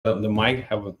the mic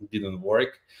didn't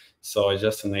work, so I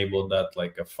just enabled that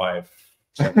like a 5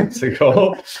 seconds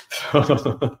ago.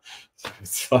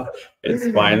 So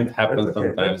it's fine. It happens okay,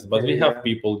 sometimes, but we have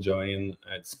people join.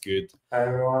 It's good. Hi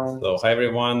everyone. So hi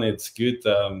everyone. It's good.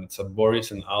 It's a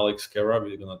Boris and Alex Kara.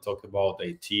 We're gonna talk about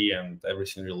IT and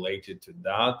everything related to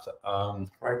that.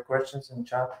 Write questions in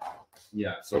chat.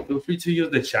 Yeah. So feel free to use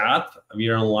the chat. We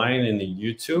are online in the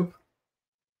YouTube,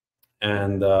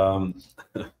 and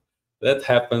that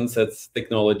happens. It's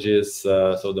technologies.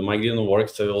 So the mic didn't work,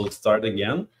 so we'll start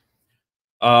again.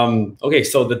 Okay,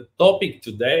 so the topic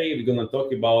today, we're going to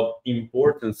talk about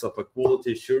importance of a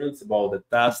quality assurance, about the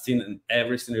testing and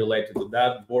everything related to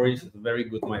that. Boris is very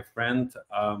good, my friend,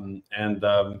 and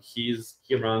he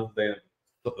runs the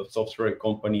software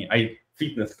company,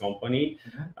 fitness company,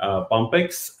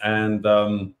 Pumpex,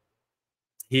 and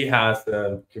he has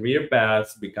a career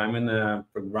path, becoming a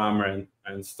programmer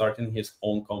and starting his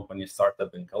own company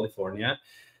startup in California.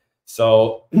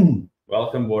 So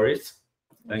welcome, Boris.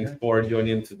 Thanks for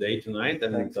joining tonight.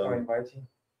 And thanks for inviting.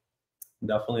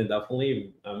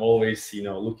 Definitely. I'm always,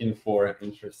 looking for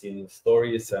interesting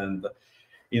stories and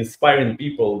inspiring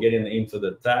people getting into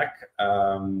the tech.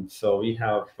 So we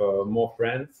have more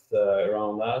friends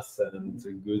around us, and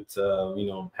good,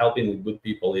 helping good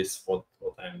people is what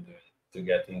I'm doing to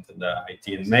get into the IT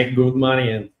and make good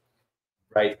money and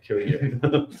bright career.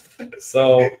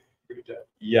 So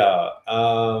yeah,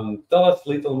 tell us a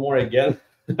little more again.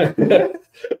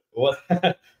 What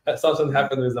something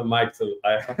happened with the mic, so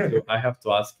I have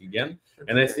to ask again.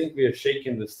 And I think we are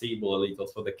shaking the table a little,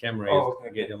 so the camera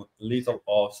is getting a little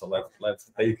off. So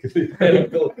let's take a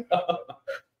little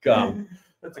calm.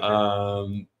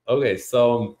 Okay,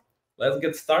 so let's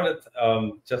get started.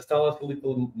 Just tell us a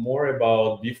little more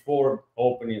about before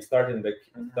starting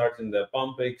the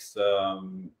Pumpex,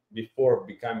 before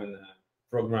becoming a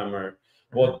programmer.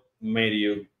 What made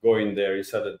you go in there? You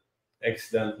said that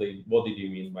accidentally. What did you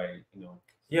mean by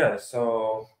Yeah,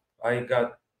 so I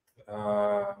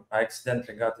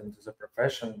accidentally got into the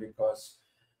profession because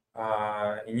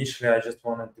initially I just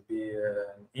wanted to be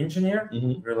an engineer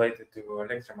related to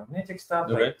electromagnetic stuff,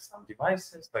 like some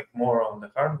devices, like more on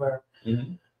the hardware.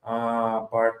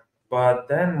 But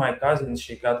then my cousin,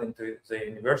 she got into the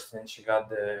university and she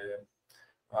got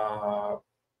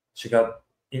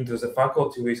into the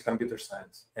faculty with computer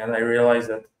science, and I realized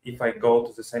that if I go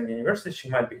to the same university, she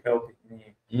might be helping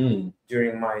me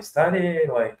during my study,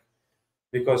 like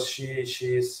because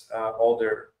she's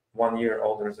 1 year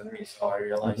older than me. So I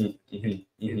realized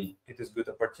it is good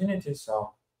opportunity.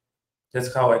 So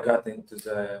that's how I got into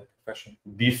the profession.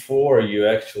 Before you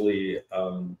actually,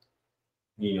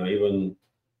 even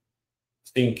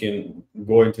thinking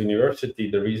going to university,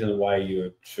 the reason why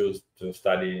you choose to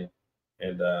study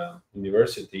at the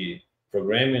university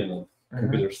programming and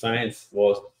computer science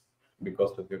was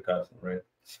because of your cousin, right?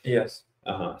 Yes.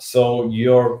 So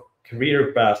your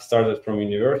career path started from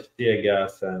university, I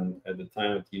guess, and at the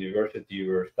time at university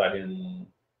you were studying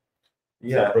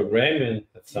programming.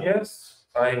 Yes,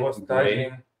 I was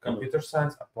studying computer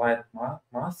science, applied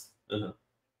math,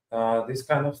 this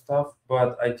kind of stuff,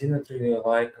 but I didn't really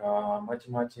like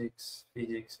mathematics,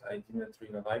 physics. I didn't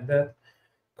really like that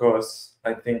because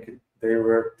I think they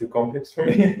were too complex for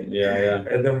me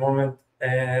at the moment.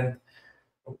 And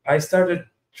I started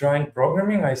trying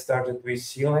programming. I started with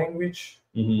C language.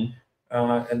 And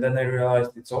then I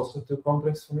realized it's also too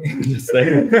complex for me.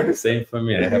 Same for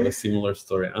me. I have a similar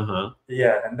story.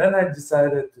 Yeah, and then I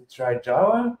decided to try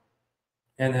Java.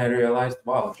 And I realized,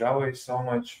 wow, Java is so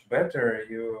much better.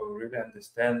 You really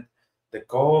understand the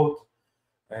code,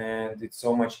 and it's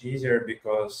so much easier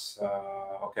because,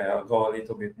 okay, I'll go a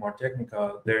little bit more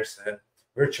technical. There's a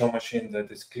virtual machine that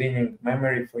is cleaning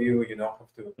memory for you. You don't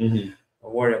have to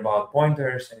worry about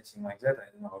pointers, anything like that.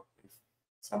 I don't know if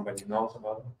somebody knows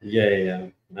about it. Yeah.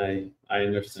 I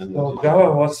understand. So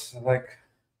Java was like,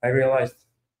 I realized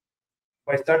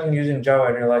by starting using Java,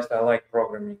 I realized I like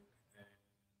programming.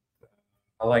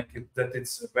 I like it, that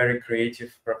it's a very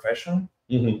creative profession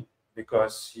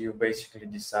because you basically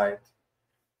decide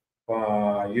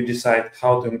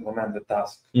how to implement the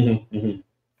task,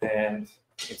 and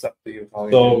it's up to you how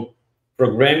you do it.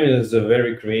 Programming is a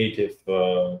very creative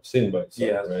thing by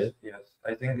itself, right? Yes,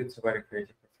 I think it's a very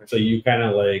creative profession. So you kind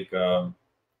of like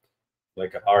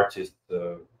an artist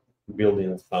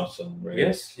building something, right?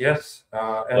 Yes.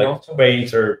 And like also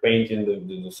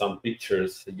painting some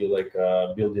pictures. You like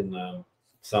building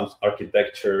some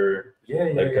architecture,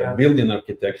 building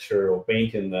architecture or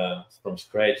painting from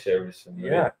scratch everything.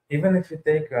 Right? Yeah, even if you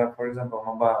take, for example,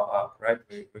 mobile app, right?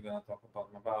 We're gonna talk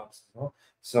about mobile apps as well.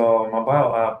 So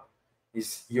mobile app,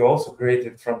 is you also create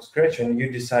it from scratch and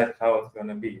you decide how it's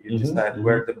gonna be. You decide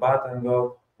where the button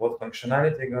go, what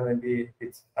functionality gonna be.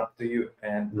 It's up to you,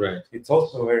 and it's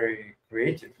also very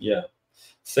creative. Yeah.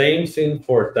 Same thing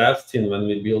for testing. When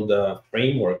we build a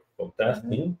framework for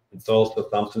testing, it's also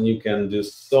something you can do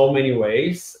so many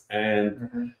ways,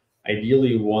 and ideally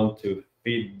you want to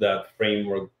fit that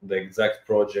framework, the exact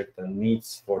project and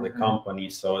needs for the company,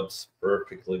 so it's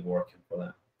perfectly working for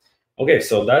them. Okay,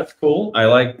 so that's cool. I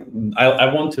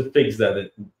want to fix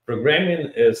that.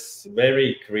 Programming is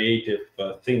very creative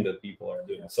thing that people are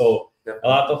doing. So a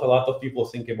lot of people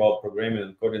think about programming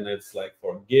and coding. It's like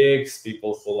for gigs,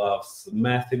 people who love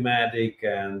mathematics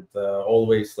and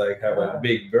always like have a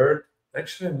big bird.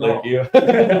 Actually, no. Like you.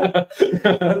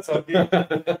 That's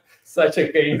okay. Such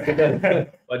a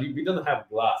coincidence. But we don't have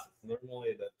glasses.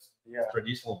 Normally, that's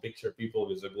traditional picture people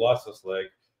with the glasses,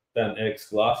 like 10x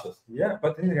glasses. Yeah,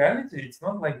 but in reality, it's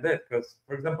not like that. Because,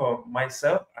 for example,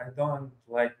 myself, I don't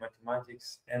like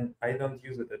mathematics and I don't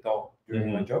use it at all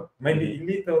during my job.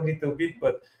 Maybe a little bit,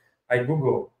 but I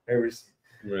Google everything.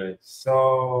 Right.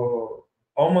 So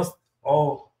almost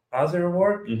all other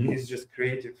work is just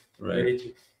creative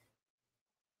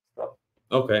stuff.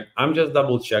 Okay, I'm just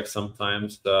double check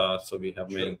sometimes. So we have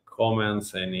many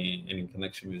comments, any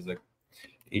connection with the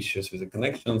issues with the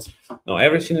connections. No,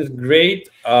 everything is great.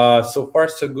 So far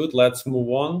so good. Let's move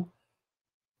on.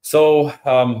 So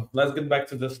let's get back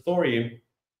to the story.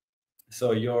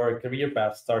 So your career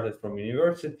path started from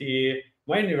university.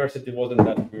 My university wasn't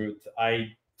that good.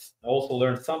 I also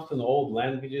learned something old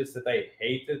languages that I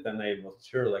hated, and I was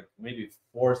sure like maybe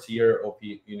fourth year of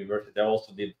university. I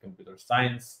also did computer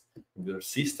science, computer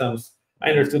systems. I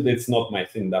understood it's not my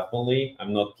thing, definitely.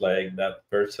 I'm not like that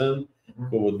person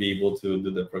who would be able to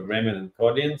do the programming and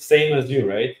coding. Same as you,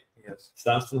 right? Yes.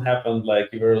 Something happened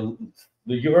like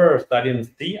you were studying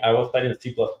C, I was studying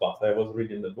C++. I was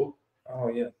reading the book. Oh,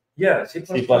 yeah. Yeah, C++.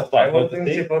 C++. I was doing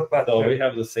C++. So we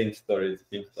have the same story, it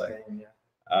seems like. Same, yeah.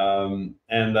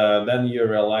 And then you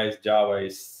realize Java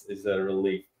is a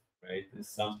relief, right? It's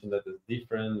something that is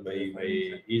different,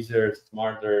 way easier,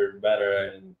 smarter,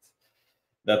 better, and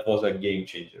that was a game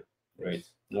changer, right?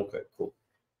 Okay, cool.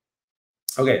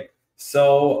 Okay,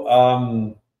 so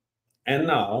and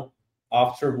now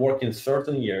after working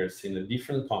certain years in the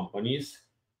different companies,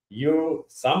 you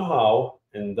somehow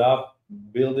end up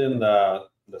building the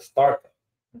startup,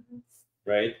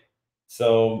 right?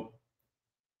 So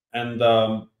and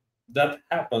that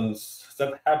happened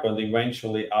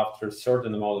eventually after a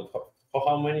certain amount of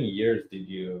how many years did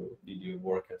you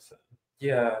work as a?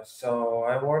 Yeah, so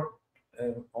I worked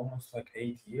almost like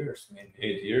 8 years, maybe.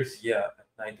 8 years? Yeah,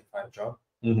 9 to 5 job.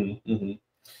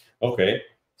 Okay,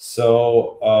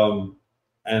 so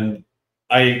and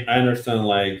I understand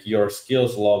like your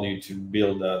skills allowed you to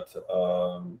build that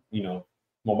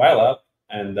mobile app,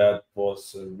 and that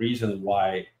was a reason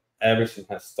why everything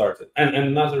has started. And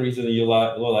another reason you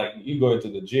you go to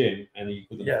the gym and you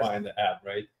couldn't find the app,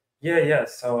 right? Yeah.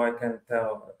 So I can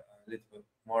tell a little bit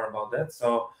more about that.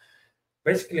 So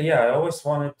basically, yeah, I always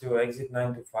wanted to exit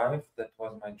 9 to 5. That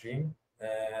was my dream,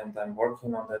 and I'm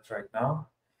working on that right now.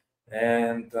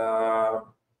 And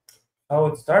how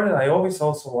it started, I always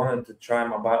also wanted to try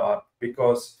mobile app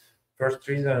because first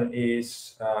reason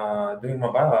is doing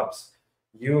mobile apps,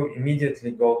 you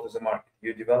immediately go to the market.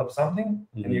 You develop something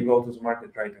and you go to the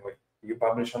market right away. You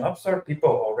publish on App Store, people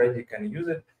already can use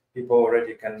it, people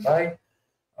already can buy.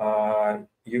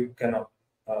 You can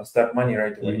start money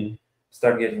right away,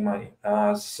 start getting money.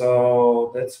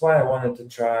 So that's why I wanted to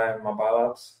try mobile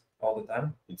apps all the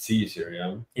time. It's easier,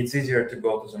 yeah. It's easier to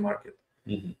go to the market.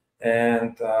 And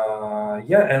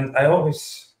and I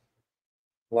always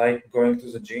like going to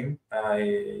the gym.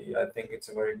 I think it's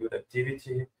a very good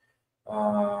activity.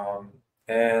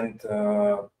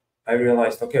 I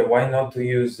realized, okay, why not to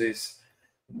use this,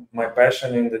 my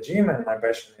passion in the gym and my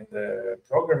passion in the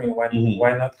programming?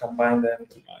 Why not combine them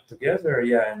together?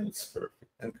 Yeah, and it's perfect.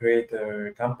 And create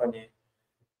a company.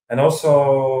 And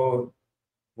also,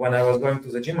 when I was going to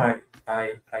the gym,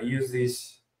 I use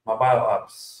these mobile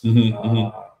apps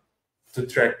to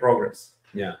track progress.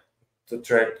 Yeah.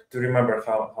 To remember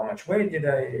how much weight did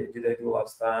I do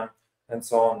last time, and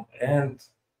so on. And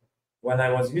when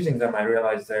I was using them, I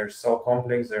realized they're so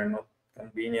complex, they're not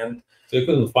convenient. So you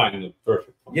couldn't find the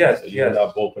perfect one. Yes, so you end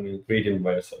up opening, creating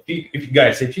by yourself.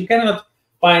 If you cannot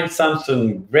find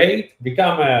something great,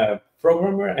 become a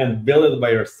programmer and build it by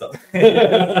yourself.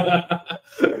 Yes,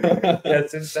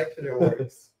 it actually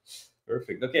works.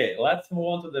 Perfect. Okay, let's move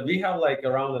on to we have like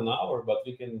around an hour, but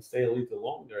we can stay a little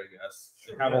longer, I guess.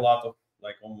 We have a lot of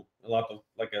like a lot of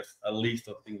like a list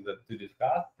of things that to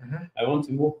discuss. Mhm. I want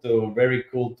to move to a very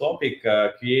cool topic: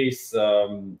 QAs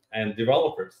and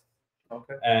developers.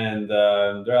 Okay. And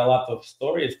there are a lot of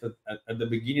stories that at the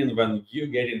beginning, when you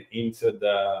getting into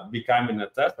the becoming a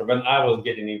tester, when I was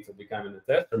getting into becoming a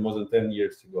tester more than 10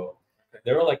 years ago,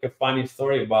 there were like a funny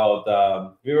story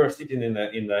about we were sitting in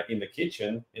the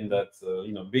kitchen in that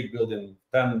big building,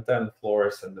 10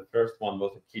 floors, and the first one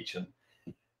was a kitchen,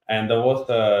 and there was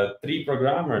three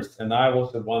programmers, and I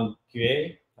was the one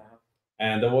QA.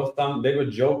 And there was they were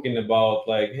joking about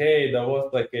like, hey, there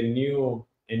was like a new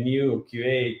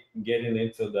QA getting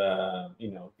into the,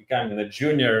 becoming a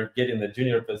junior, getting the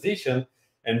junior position.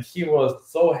 And he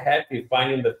was so happy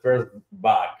finding the first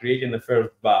bug, creating the first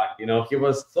bug. He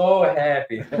was so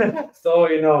happy, so,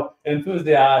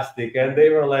 enthusiastic. And they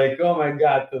were like, oh my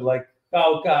God, like,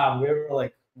 how come we were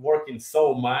like working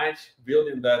so much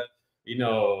building that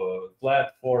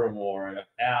platform or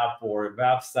app or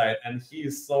website, and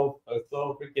he's so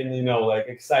freaking like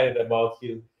excited about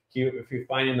if he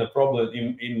finding a problem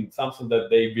in something that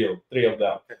they built, three of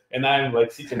them, and I'm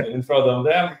like sitting in front of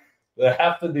them. I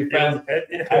have to defend.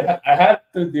 I had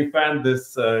to defend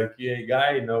this QA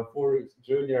guy, poor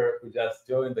junior who just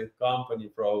joined the company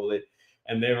probably,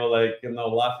 and they were like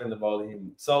laughing about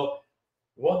him. So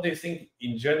what do you think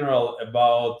in general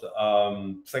about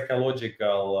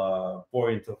psychological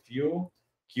point of view,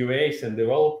 QAs and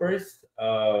developers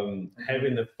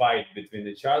having a fight between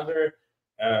each other,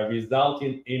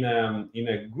 resulting in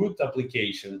a good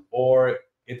application, or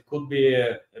it could be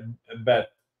a bad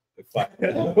fight?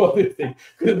 What do you think?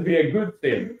 Could be a good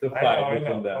thing to fight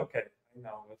between them. Okay, I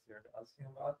know what you're asking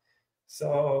about.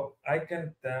 So I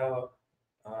can tell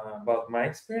about my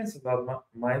experience, about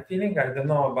my feeling. I don't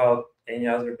know about any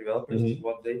other developers,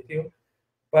 what they feel.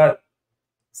 But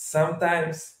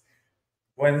sometimes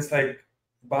when it's like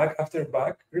bug after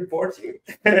bug reporting,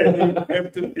 and you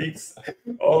have to fix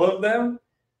all of them,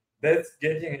 that's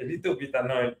getting a little bit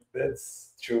annoying.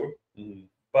 That's true.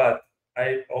 But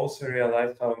I also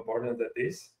realized how important that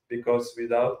is, because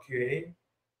without QA,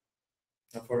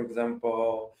 for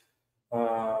example,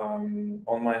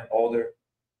 on my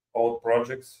old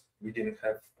projects, we didn't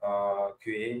have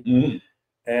QA,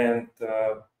 and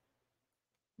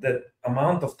the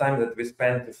amount of time that we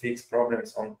spent to fix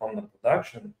problems on the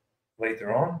production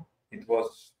later on, it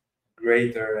was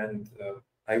greater. And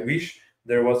I wish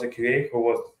there was a QA who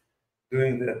was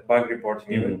doing the bug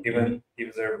reporting. Even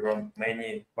if there were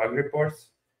many bug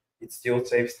reports, it still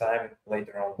saves time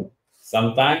later on.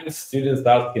 Sometimes students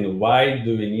asking, why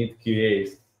do we need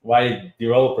QAs? Why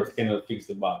developers cannot fix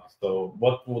the bugs? So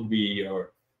what would be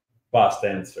your fast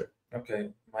answer? Okay,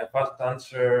 my fast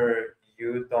answer: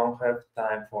 you don't have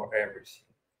time for everything.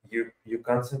 You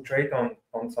concentrate on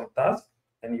some task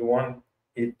and you want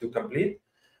it to complete,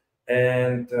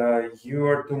 and you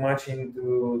are too much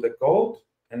into the code.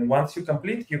 And once you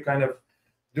complete, you kind of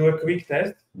do a quick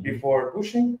test before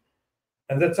pushing,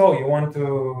 and that's all. You want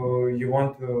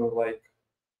to like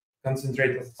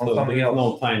concentrate on something else.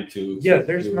 No time to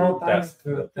there's no time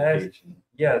to test.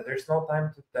 There's no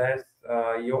time to test.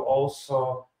 You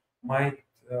also might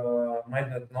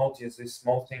not notice this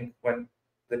small thing when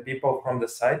the people from the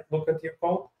site look at your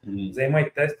code. They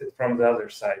might test it from the other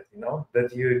side,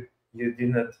 that you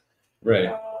didn't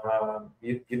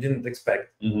you didn't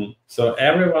expect. So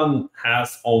everyone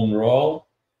has own role.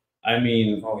 I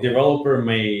mean, developer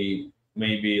may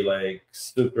be like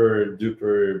super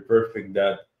duper perfect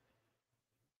that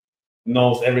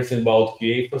knows everything about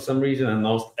QA for some reason and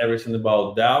knows everything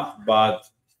about dev, but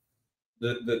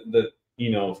the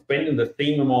spending the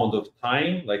same amount of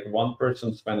time, like one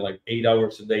person spend like 8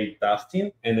 hours a day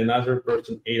testing and another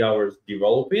person 8 hours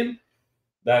developing,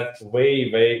 that's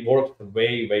works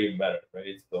way better,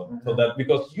 right? So that,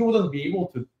 because you wouldn't be able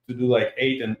to do like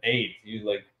 8 and 8, you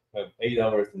like have 8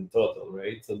 hours in total,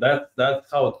 right? So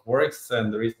that's how it works,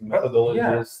 and there is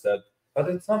methodologies that. But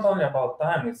it's not only about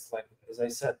time. It's like, as I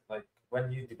said, like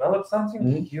when you develop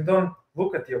something, you don't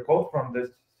look at your code from this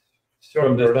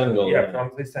angle.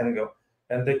 From this angle,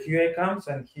 and the QA comes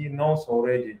and he knows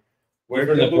already where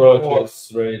different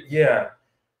approaches, right? Yeah.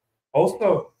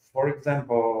 Also, for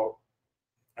example,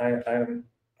 I'll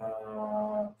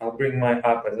bring my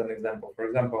app as an example. For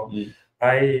example,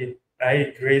 I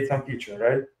create some feature,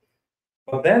 right?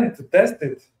 But then to test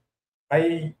it,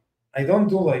 I don't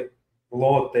do like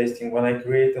load testing when I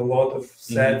create a lot of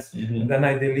sets and then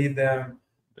I delete them.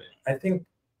 I think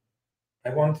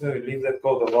I want to leave that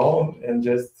code alone and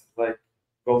just like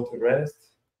go to rest.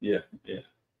 Yeah.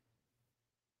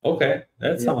 Okay,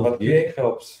 that sounds but good. QA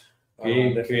helps.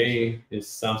 QA is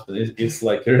something. It's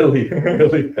like really,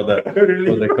 really for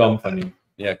the company.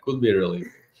 Yeah, could be really.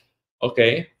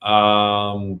 Okay.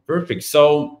 Perfect.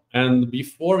 So, and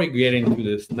before we get into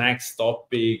this next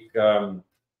topic,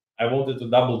 I wanted to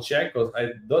double check because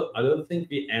I don't think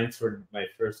we answered my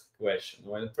first question.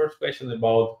 My first question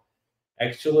about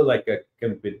actually like a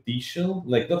competition,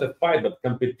 like not a fight, but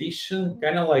competition,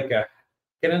 kind of like a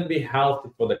cannot be healthy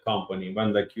for the company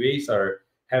when the QAs are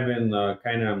having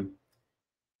kind of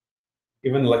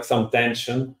even like some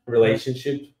tension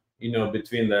relationship,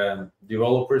 between the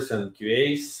developers and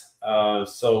QAs.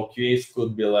 So QAs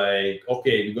could be like,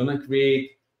 okay, we're gonna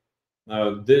create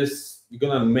this, we're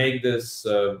gonna make this,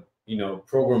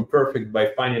 program perfect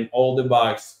by finding all the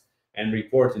bugs and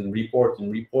reporting,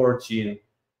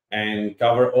 and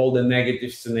cover all the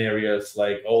negative scenarios,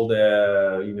 like all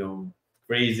the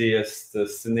craziest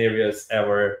scenarios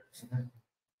ever.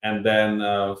 And then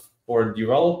for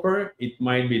developer, it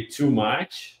might be too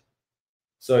much.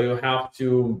 So you have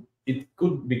to. It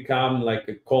could become like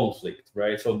a conflict,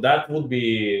 right? So that would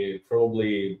be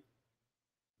probably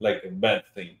like a bad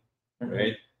thing,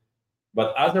 right?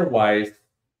 But otherwise,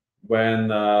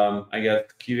 when I guess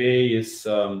QA is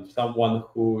someone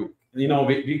who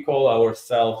we call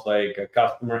ourselves like a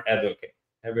customer advocate.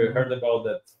 Have you heard about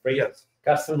that phrase? Yes.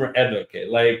 Customer advocate,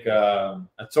 like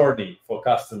attorney for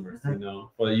customers.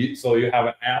 For you, so you have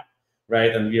an app,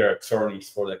 right? And we are attorneys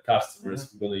for the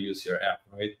customers who are going to use your app,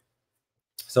 right?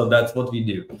 So that's what we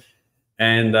do,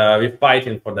 and we're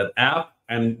fighting for that app.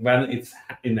 And when it's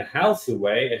in a healthy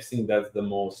way, I think that's the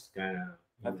most kind of.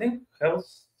 I think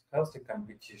healthy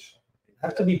competition. It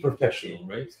has to be professional,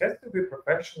 right? It has to be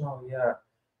professional. Yeah,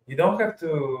 you don't have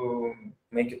to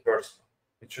make it personal.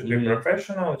 It should be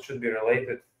professional. It should be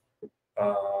related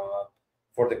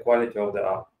for the quality of the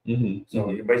app. So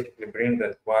you basically bring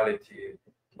that quality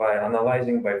by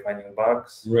analyzing, by finding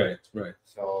bugs. Right.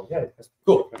 So yeah, it has to be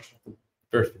cool. professional.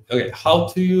 Perfect. Okay, how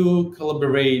do you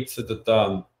collaborate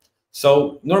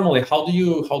so normally, how do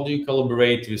you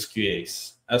collaborate with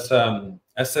QAs as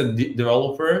a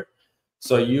developer?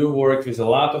 So you work with a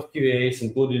lot of QAs,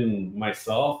 including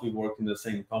myself. We work in the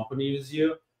same company as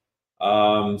you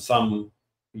some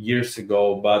years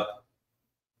ago. But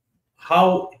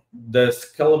how does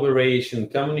collaboration,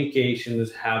 communication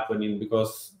is happening?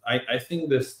 Because I think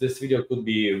this video could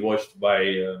be watched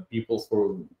by people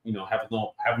who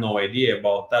have no idea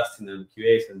about testing and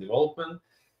QAs and development.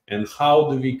 And how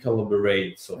do we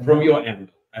collaborate? So from your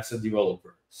end as a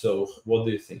developer, so what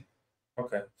do you think?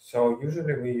 Okay, so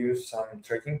usually we use some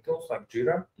tracking tools like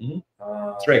Jira.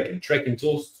 Tracking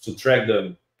tools to track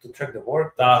the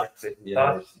work, tasks.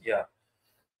 Yeah.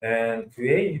 And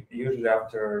QA usually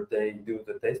after they do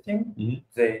the testing,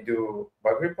 they do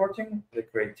bug reporting, they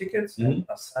create tickets and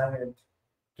assign it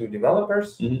to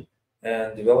developers.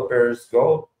 And developers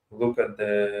go look at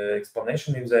the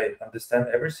explanation. If they understand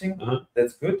everything,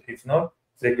 that's good. If not,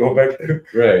 they go back to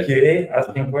QA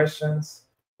asking questions.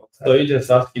 So you're just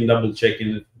asking, double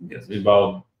checking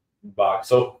about bugs.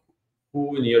 So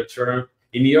who in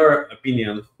your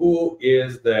opinion, who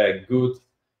is the good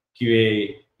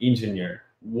QA engineer?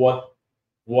 What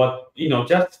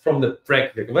just from the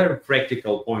very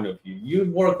practical point of view,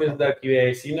 you work with the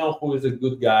QAs, who is a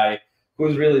good guy,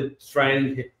 who's really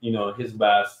trying his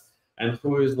best, and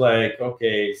who is like,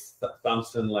 okay,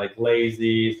 something like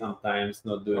lazy, sometimes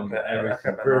not doing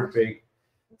everything perfect.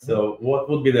 So what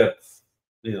would be the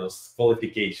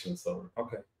qualifications?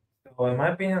 Okay, so in my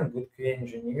opinion, a good QA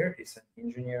engineer is an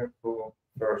engineer who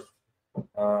first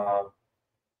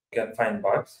can find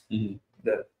bugs,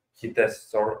 that he tests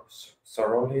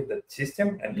thoroughly the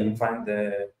system and can find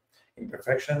the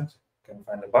imperfections, can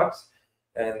find the bugs.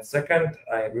 And second,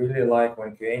 I really like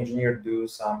when QA engineer do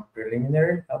some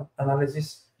preliminary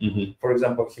analysis. For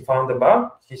example, he found a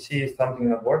bug, he sees something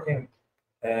not working,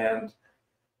 and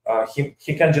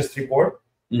he can just report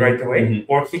right away,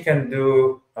 or he can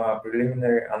do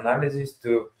preliminary analysis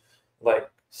to like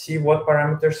see what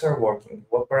parameters are working,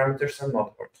 what parameters are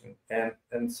not working,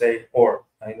 and say, or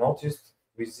I noticed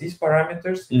with these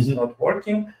parameters it's not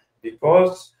working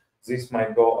because this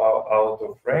might go out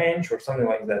of range or something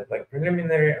like that. Like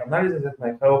preliminary analysis that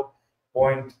might help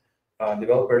point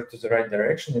developers to the right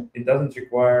direction. It doesn't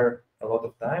require a lot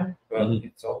of time, but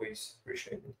it's always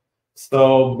appreciated.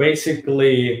 So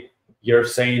basically, you're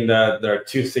saying that there are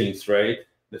two things, right?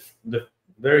 The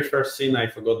very first thing I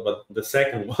forgot, but the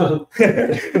second one,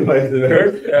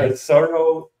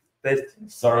 thorough testing,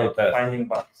 finding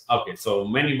bugs. Okay, so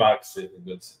many bugs is a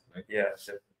good thing, right? Yeah,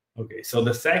 sure. Okay, so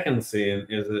the second thing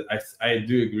is that I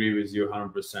do agree with you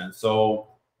 100%. So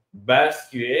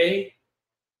best QA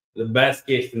the best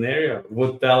case scenario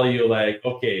would tell you like,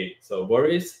 okay, so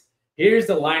Boris, here's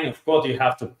the line of code you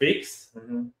have to fix.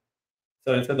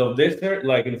 So instead of this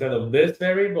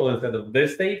variable, instead of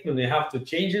this statement, you have to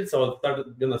change it. So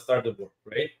it's gonna start to work,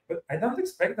 right? But I don't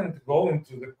expect them to go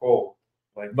into the code.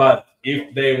 Like, but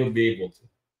if they would be able to,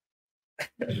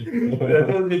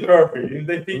 that would be perfect. If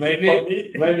they fix maybe, it for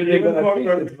me, maybe they're gonna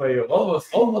fix it for you.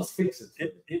 Almost fix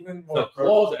it. Even more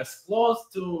so as close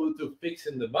to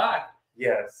fixing the bug.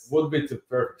 Yes. Would be too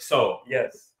perfect. So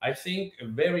yes, I think a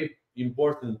very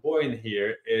important point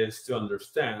here is to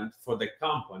understand for the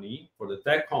company, for the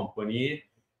tech company,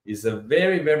 is a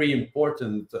very, very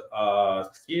important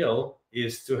skill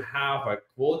is to have a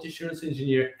quality assurance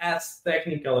engineer as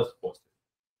technical as possible.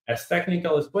 As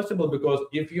technical as possible, because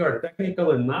if you are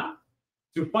technical enough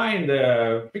to find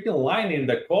the freaking line in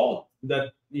the code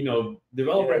that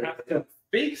developer has to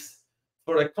fix,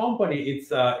 for the company,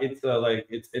 it's everything.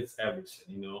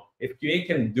 If QA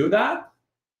can do that,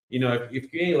 if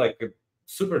QA like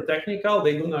super technical,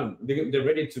 they're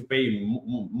ready to pay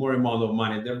more amount of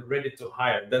money. They're ready to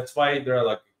hire. That's why there are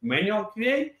like manual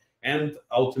QA and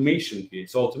automation QA.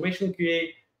 So automation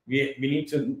QA, we need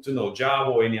to know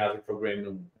Java or any other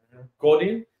programming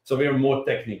coding. So we are more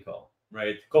technical,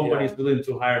 right? Companies willing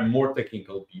to hire more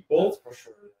technical people. That's for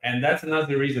sure. And that's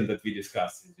another reason that we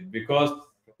discussed it, because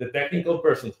the technical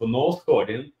person who knows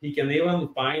coding, he can even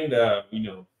find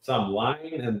some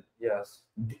line and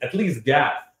at least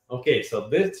gap. Okay, so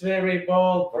this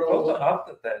variable. But also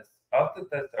after test,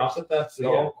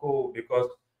 so cool, because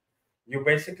you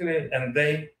basically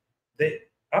they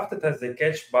after test they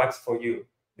catch bugs for you,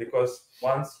 because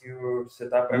once you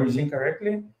set up everything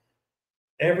correctly,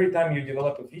 every time you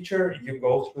develop a feature, you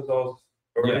go through those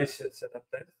early setup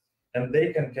tests, and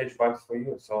they can catch bugs for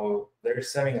you. So they're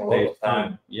saving a lot of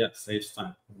time. Yes, saves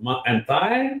time. And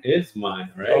time is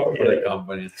mine, right? For the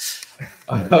company.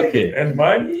 Okay. And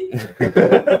money?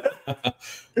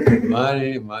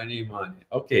 money.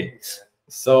 Okay.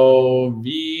 So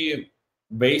we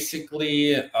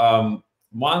basically,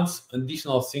 one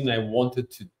additional thing I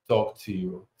wanted to talk to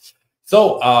you.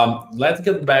 So let's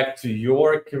get back to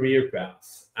your career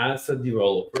path as a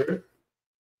developer.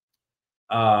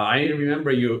 I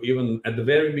remember you even at the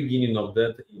very beginning of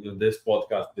this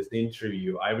podcast, this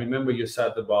interview. I remember you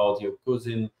said about your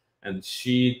cousin, and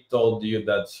she told you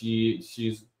that she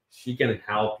can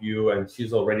help you, and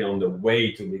she's already on the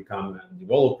way to become a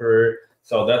developer.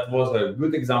 So that was a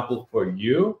good example for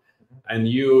you, and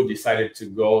you decided to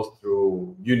go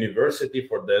through university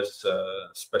for this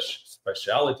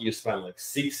specialty. You spent like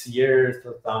 6 years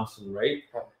or something, right?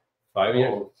 5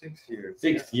 years? 6 years.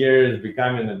 6 years,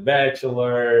 becoming a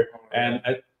bachelor. And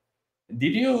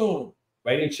did you,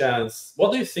 by any chance,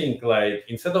 what do you think, like,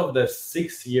 instead of the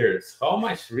 6 years, how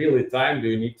much really time do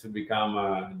you need to become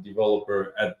a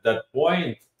developer at that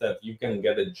point that you can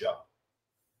get a job?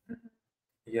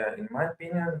 Yeah, in my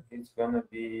opinion, it's gonna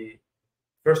be,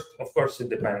 first, of course, it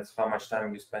depends how much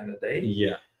time you spend a day.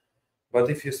 Yeah. But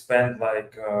if you spend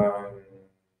like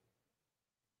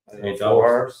 8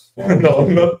 hours.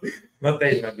 No, not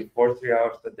 8, maybe 4, 3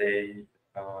 hours a day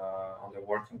on the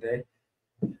working day.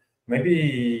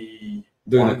 Maybe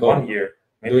doing 1 year.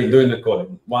 Maybe doing the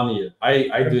coding 1 year.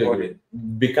 I do agree.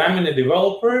 Becoming a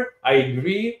developer, I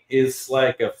agree, is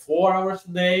like a 4 hours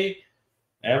a day.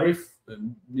 Every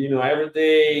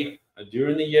day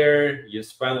during the year, you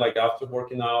spend like after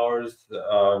working hours.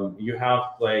 You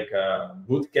have like a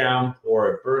boot camp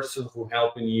or a person who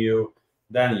helping you.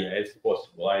 Then yeah, it's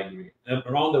possible. I agree.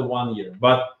 Around the 1 year.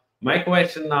 But my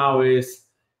question now is,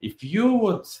 if you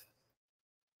would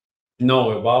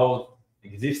know about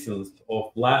existence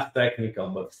of less technical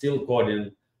but still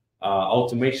coding,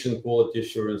 automation quality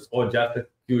assurance, or just a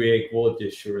QA quality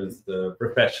assurance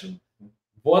profession,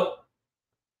 what,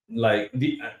 like,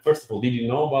 first of all, did you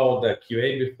know about the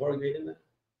QA before getting that?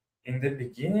 In the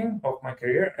beginning of my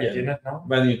career, I did not know.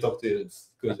 When you talked to your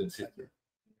cousin sister?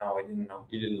 No, I didn't know.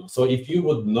 You didn't know. So if you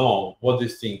would know, what do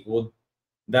you think? Would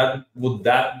that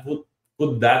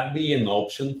be an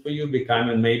option for you,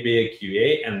 becoming maybe a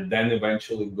QA and then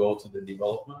eventually go to the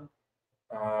development?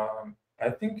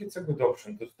 I think it's a good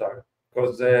option to start,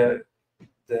 because the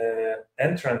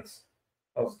entrance,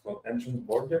 how's it called? Entrance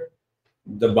border?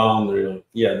 The boundary,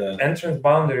 yeah. The entrance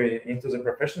boundary into the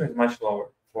profession is much lower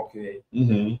for QA.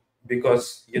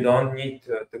 Because you don't need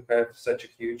to have such a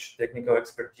huge technical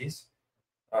expertise.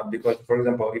 Because, for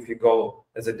example, if you go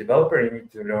as a developer, you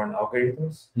need to learn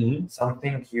algorithms,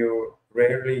 something you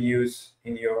rarely use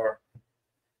in your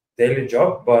daily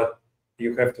job, but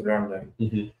you have to learn them.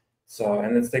 So,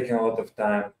 and it's taking a lot of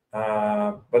time.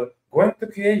 But going to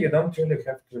QA, you don't really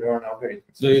have to learn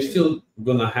algorithms. So you're still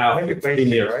gonna have Maybe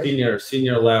basic,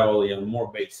 senior level, yeah,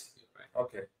 more basic, right?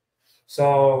 Okay.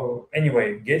 So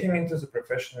anyway, getting into the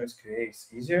professional QA is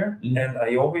easier, and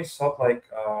I always thought like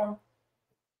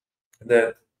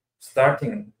that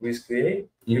starting with QA,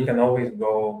 you can always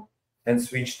go and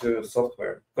switch to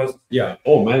software because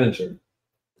manager.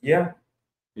 Yeah.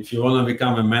 If you want to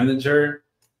become a manager,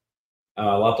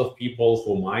 a lot of people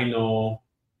whom I know,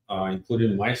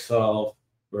 including myself,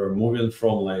 were moving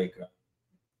from like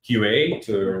QA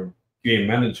to QA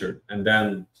manager, and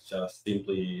then just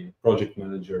simply project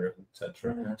manager,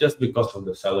 etc. Just because of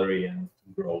the salary and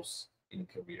growth in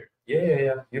career.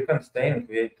 Yeah. You can stay in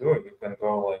QA too. You can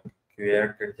go like QA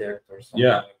architect or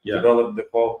something. Develop the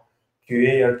whole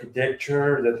QA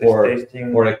architecture that is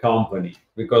testing for a company,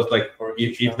 because like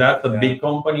if that's a big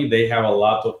company, they have a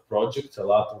lot of projects, a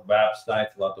lot of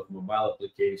websites, a lot of mobile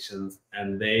applications,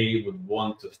 and they would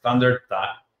want to standardize,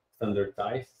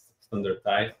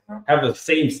 have the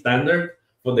same standard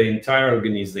for the entire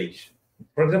organization.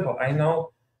 For example, I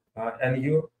know,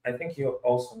 and I think you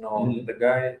also know the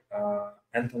guy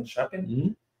Anton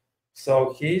Shapin.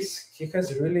 So he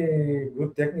has really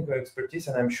good technical expertise,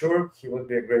 and I'm sure he would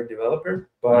be a great developer.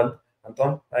 But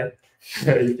Anton,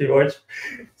 if you watch,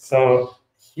 so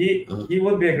he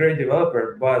would be a great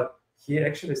developer, but he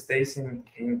actually stays in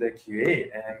the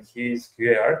QA, and he's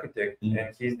QA architect,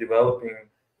 and he's developing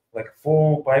like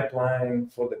full pipeline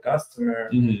for the customer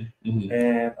and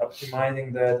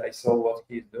optimizing that. I saw what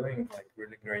he's doing, like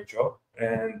really great job.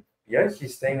 And yeah,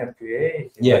 he's staying at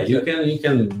QA. You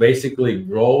can basically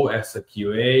grow as a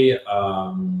QA.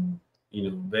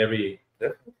 Very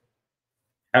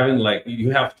having like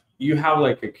you have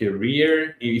like a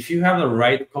career. If you have the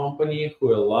right company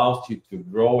who allows you to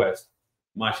grow as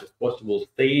much as possible,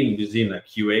 staying within a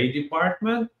QA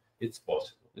department, it's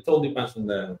possible. It all depends on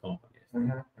the company.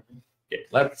 Okay,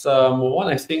 let's move on.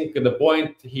 I think the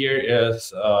point here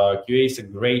is QA is a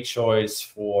great choice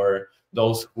for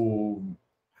those who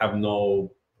have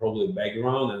no probably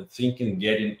background and thinking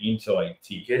getting into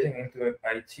IT. Getting into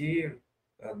IT,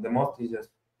 the most easiest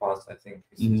path, I think,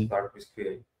 is to start with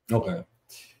QA. Okay.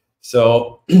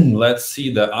 So let's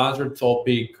see the other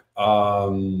topic.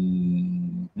 Oh,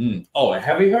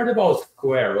 have you heard about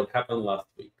Square? What happened last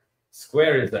week?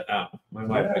 Square is the app. My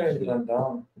wife actually went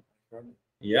down.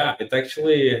 Yeah, it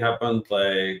actually happened.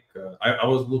 Like I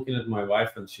was looking at my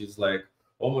wife, and she's like,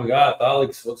 "Oh my God,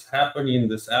 Alex, what's happening?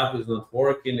 This app is not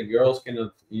working. The girls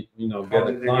cannot, get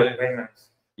a client." Payments?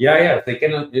 Yeah, they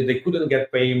cannot. They couldn't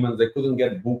get payments. They couldn't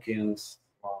get bookings.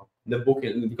 The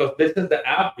booking, because this is the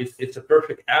app. It's a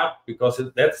perfect app because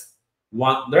that's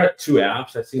one. There are two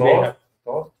apps. I think they have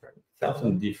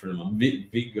something different,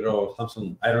 big or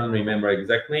something. I don't remember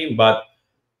exact name, but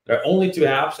there are only two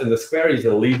apps, and the Square is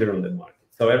a leader on the market.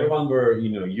 So everyone were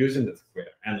using the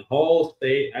Square, and whole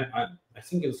state. I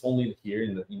think it's only here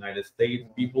in the United States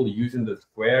people using the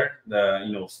Square,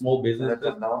 the small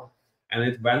businesses, and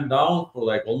it went down for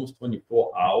like almost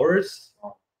 24 hours.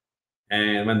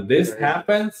 And when this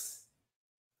happens,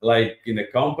 like in the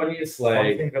companies,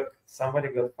 like somebody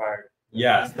got fired.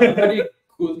 Yeah, somebody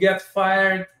could get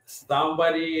fired.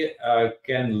 Somebody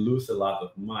can lose a lot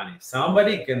of money.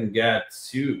 Somebody can get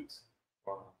sued.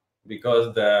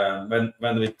 Because when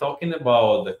we're talking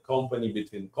about the company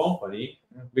between company,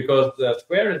 because the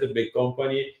Square is a big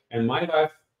company, and my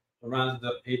wife runs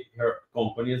her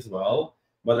company as well.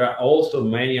 But there are also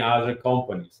many other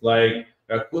companies. Like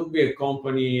there could be a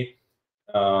company,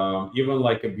 even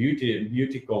like a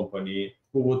beauty company,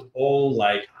 who would own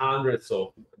like hundreds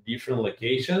of different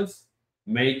locations,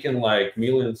 making like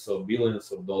millions or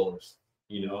billions of dollars.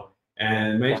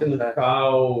 And imagine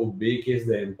how big is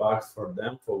the impact for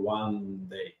them for one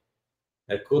day.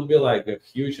 It could be like a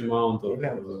huge amount of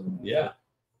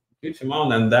huge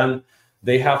amount, and then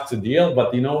they have to deal.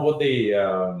 But you know what they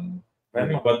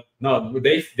but no,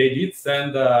 they did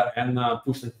send an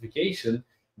push notification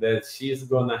that she's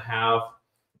gonna have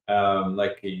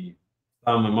like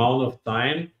some amount of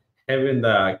time having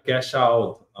the cash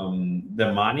out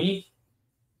the money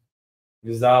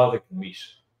without a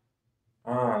commission.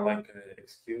 Like an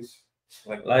excuse.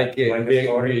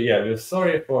 We're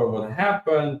sorry for what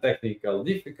happened, technical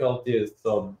difficulties,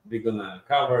 so we're gonna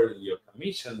cover your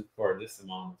commission for this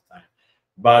amount of time.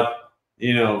 But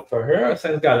for her,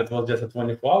 thank God it was just a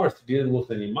 24 hours. She didn't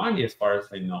lose any money as far as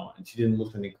I know, and she didn't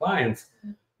lose any clients.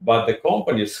 But the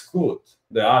companies could,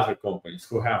 the other companies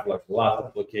who have like a lot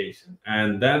of locations,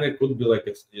 and then it could be like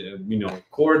a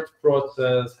court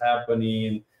process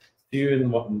happening.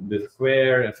 Suing the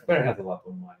Square, and Square has a lot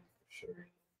of money for sure.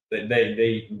 But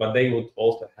they would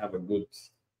also have a good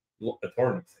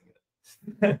attorneys, I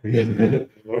guess.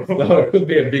 So it could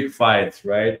be a big fight,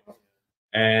 right?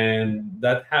 And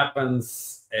that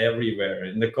happens everywhere.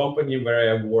 In the company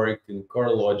where I worked in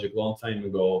CoreLogic a long time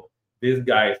ago, these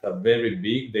guys are very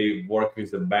big. They work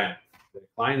with the bank. The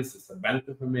clients is a Bank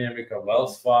of America,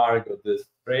 Wells Fargo, this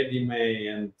Freddie Mae,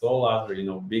 and all other,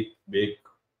 big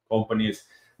companies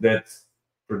that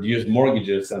produce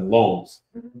mortgages and loans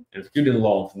and student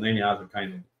loans and any other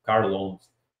kind of car loans.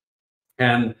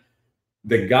 And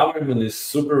the government is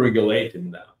super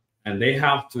regulating them, and they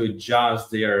have to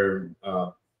adjust their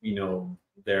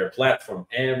their platform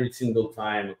every single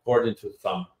time according to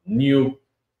some new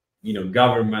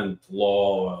government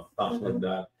law, stuff like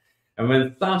that. And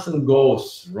when something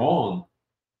goes wrong,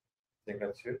 I think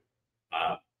that's it.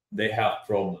 They have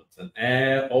problems,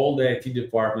 and all the IT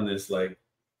department is like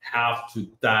have to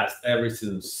test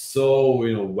everything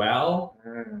so well.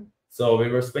 So we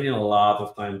were spending a lot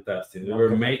of time testing. We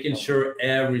were making sure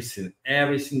every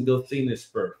single thing is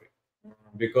perfect.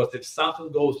 Because if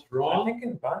something goes wrong, I think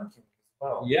in banking as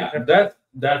well. Yeah,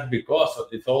 that's because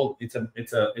it's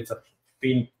a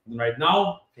fin right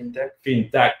now.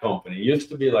 Fintech company. It used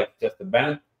to be like just a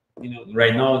bank,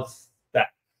 right now it's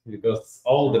tech because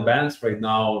all the banks right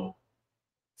now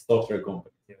software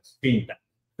companies. Yes, fintech.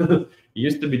 It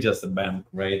used to be just a bank,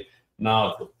 right?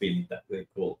 Now it's a fintech, they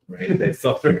call it, right? They're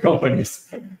software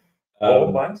companies.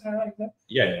 All banks are like that?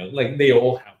 Yeah, like they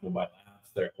all have mobile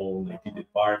apps, their own IT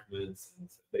departments, and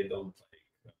they don't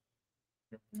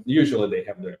usually they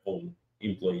have their own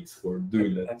employees who are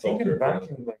doing that. I think in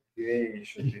banking, like QA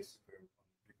should be super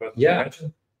because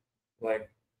imagine like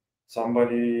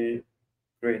somebody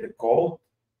create a code.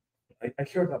 I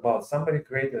heard about somebody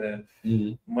created a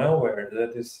malware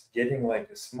that is getting like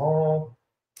a small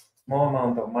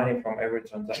amount of money from every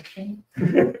transaction.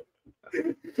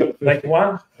 Like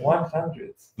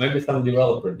 100. Maybe some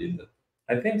developer did that.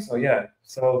 I think so, yeah.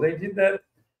 So they did that,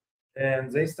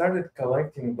 and they started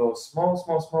collecting those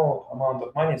small amount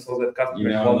of money so that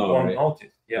customers won't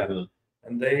notice. Yeah,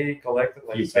 and they collected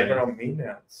like several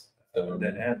millions at the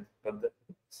end, but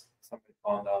somebody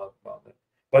found out about that.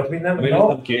 But we never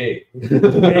know. Okay.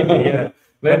 Maybe, yeah.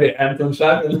 Maybe Anton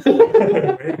Shavin.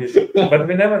 Maybe, but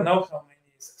we never know how many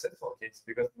successful cases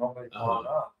because nobody found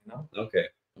out. Okay.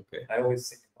 I always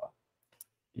think about.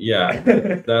 Yeah,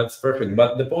 that's perfect.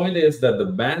 But the point is that the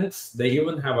banks, they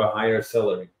even have a higher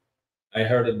salary. I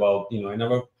heard about,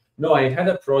 I had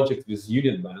a project with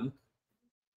Union Bank,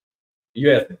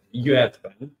 US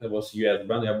Bank. It was US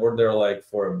Bank. I worked there like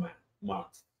for a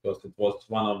month because it was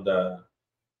one of the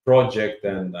project,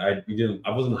 and I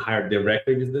wasn't hired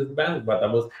directly with this bank, but I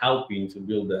was helping to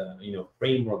build the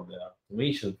framework, the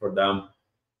automation for them.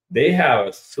 They have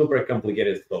a super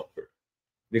complicated software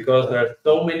because there are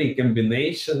so many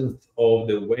combinations of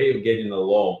the way of getting a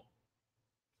loan,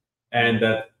 and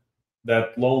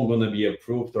that loan gonna be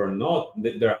approved or not.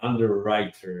 They're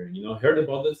underwriter. Heard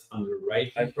about this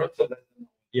underwriting process?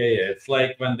 Yeah. It's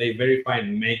like when they verify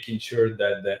making sure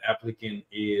that the applicant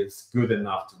is good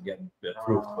enough to get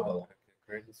approved for the loan.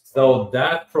 So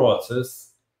that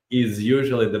process is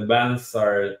usually the banks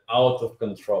are out of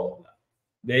control of that.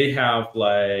 They have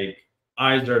like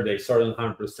either they certain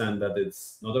 100% that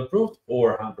it's not approved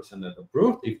or 100% that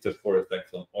approved if the score is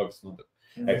excellent or it's not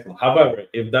excellent. However,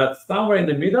 if that's somewhere in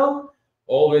the middle,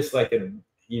 always like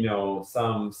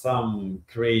some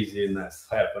craziness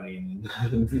happening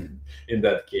in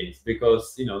that case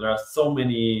because there are so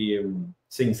many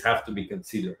things have to be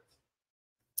considered.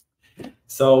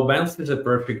 So banks is a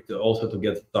perfect also to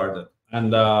get started,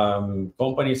 and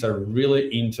companies are really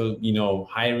into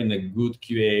hiring a good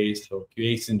QAs or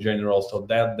QAs in general so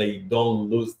that they don't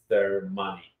lose their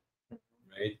money,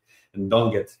 right, and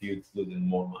don't get sued losing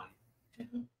more money.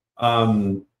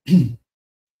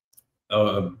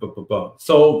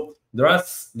 So there are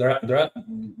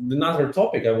another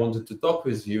topic I wanted to talk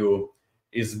with you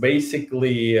is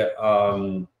basically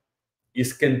there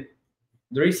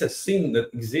is a thing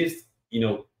that exists,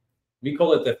 we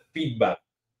call it a feedback.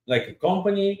 Like a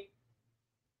company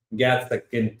gets a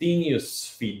continuous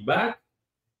feedback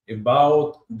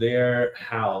about their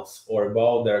health or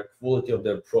about their quality of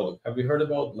their product. Have you heard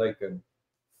about like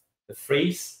the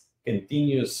phrase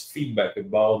continuous feedback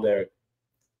about their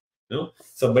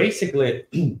So basically,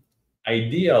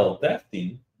 ideal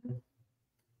testing,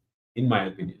 in my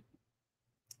opinion,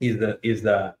 is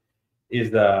the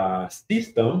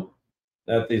system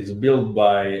that is built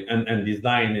by and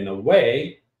designed in a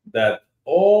way that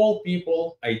all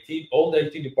people, all the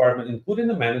IT department, including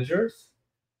the managers,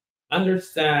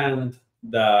 understand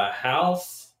the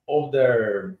health of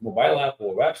their mobile app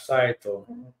or website or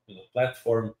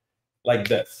platform like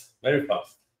this very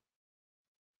fast.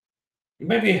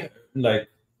 maybe like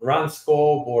run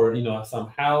scope or some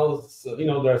health.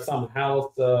 There's some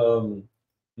health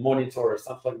monitor or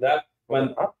stuff like that.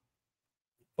 When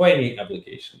for any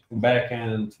application,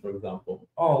 backend, for example.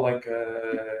 Oh, like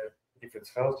if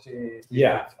it's healthy.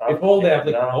 Yeah, if all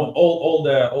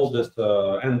the all this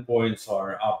endpoints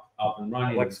are up and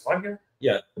running. Like Swagger.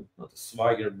 Yeah, not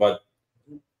Swagger, but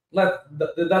that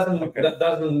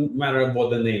doesn't matter about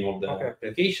the name of the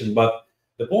application. But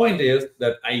the point is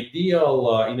that in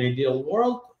ideal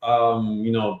world,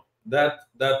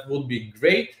 that would be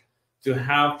great to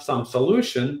have some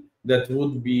solution that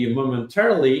would be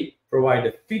momentarily provide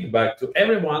a feedback to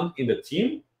everyone in the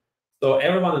team, so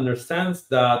everyone understands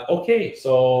that, okay,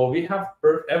 so we have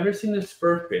everything is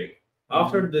perfect.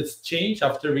 After this change,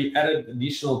 after we added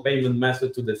additional payment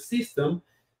method to the system,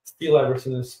 still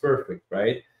everything is perfect,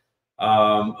 right?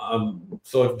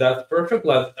 So if that's perfect,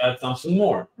 let's add something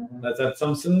more. Let's add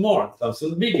something more,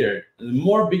 something bigger. And the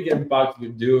more bigger impact we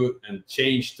do and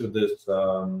change to this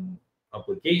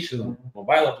application,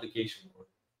 mobile application, or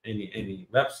any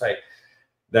website,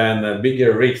 then a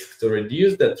bigger risk. To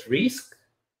reduce that risk,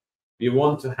 we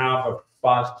want to have a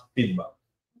fast feedback.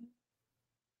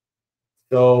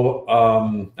 So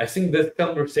I think this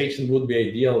conversation would be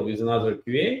ideal with another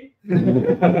QA.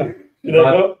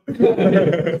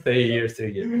 Stay here.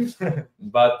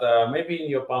 But maybe in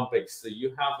your Pumpex, you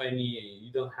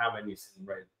don't have anything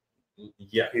right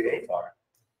yet so far.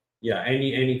 Yeah,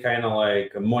 any kind of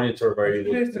like a monitor where you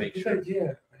would make sure.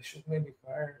 Yeah, I should maybe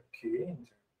hire a QA.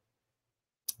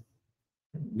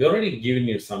 We already given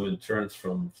you some interns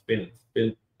from Spin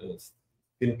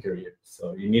Career,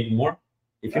 so you need more.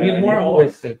 If you need more,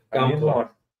 always come to us.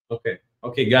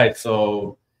 Okay, guys.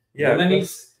 So yeah,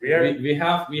 we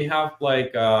have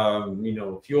like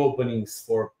few openings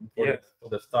for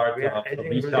the startup. So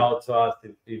reach out to us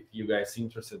if you guys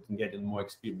interested in getting more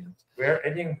experience. We are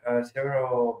adding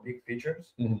several big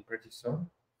features pretty soon.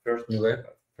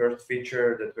 First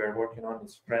feature that we're working on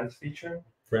is Friends feature.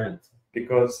 Friends.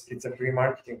 Because it's a free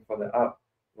marketing for the app.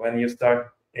 When you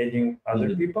start adding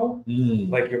other people,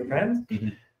 like your friends,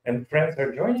 and friends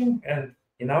are joining, and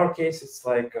in our case, it's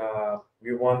like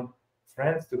we want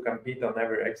friends to compete on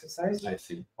every exercise. I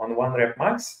see. On 1 rep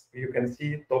max, you can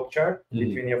see top chart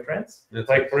between your friends.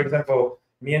 Like, for example,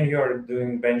 me and you are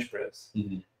doing bench press,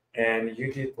 and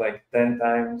you did like 10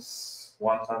 times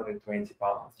 120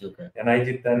 pounds. Okay. And I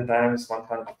did 10 times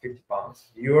 150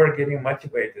 pounds. You are getting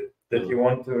motivated that you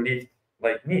want to lift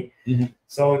like me.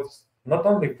 So it's not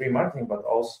only free marketing, but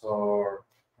also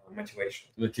motivation.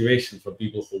 Motivation for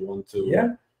people who want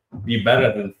to be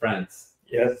better than friends.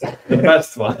 Yes. The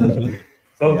best one.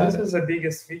 So this is the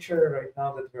biggest feature right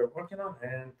now that we're working on,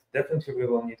 and definitely we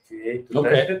will need QA to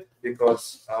test it,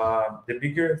 because the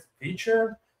bigger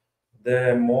feature,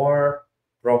 the more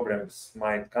problems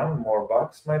might come, more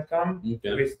bugs might come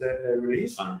with the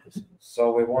release. 100%.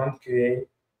 So we want QA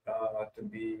to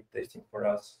be testing for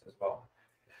us as well.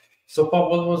 So, Pop,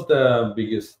 what was the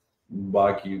biggest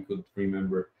bug you could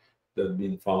remember that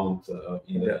been found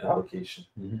in the application?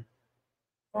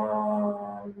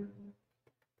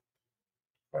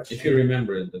 If you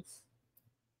remember it, that's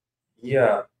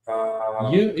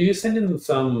you sent in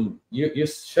some. You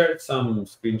shared some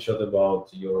screenshot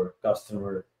about your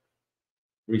customer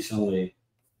recently.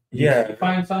 Did you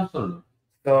find something?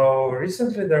 So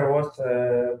recently there was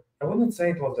I wouldn't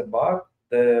say it was a bug.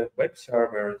 The web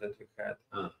server that we had,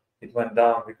 it went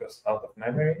down because out of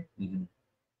memory.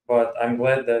 But I'm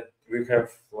glad that we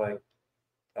have like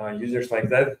users like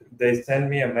that. They send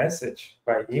me a message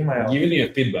by email, giving you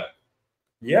a feedback.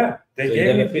 Yeah, they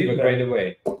gave me feedback right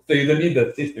away. So you don't need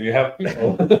that system. You have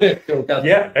people.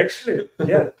 Actually,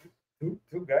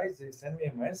 two guys. They sent me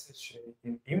a message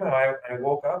in email. I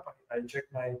woke up. I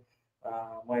checked my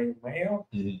mail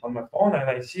on my phone, and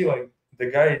I see like the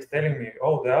guy is telling me,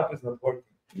 "Oh, the app is not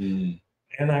working."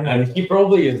 And he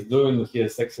probably is doing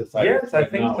his exercise. Yes, I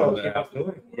think so. He was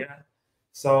doing.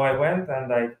 So I went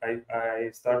and I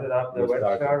started up the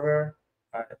web server.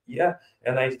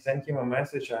 And I sent him a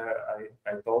message.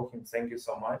 I told him thank you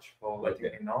so much for letting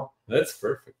me know. That's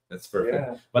perfect.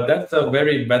 Yeah. But that's a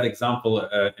very bad example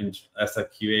as a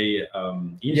QA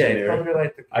engineer. It's not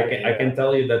related to QA, I can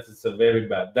tell you that it's a very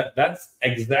bad. That's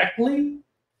exactly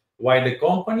why the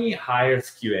company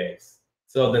hires QAs.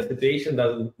 So the situation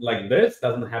doesn't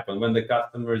happen when the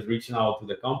customer is reaching out to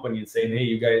the company and saying, "Hey,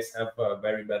 you guys have a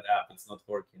very bad app. It's not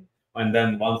working," and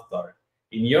then 1 star.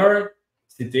 In your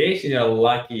situation, you're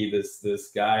lucky.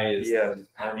 This guy is.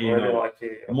 I'm really lucky.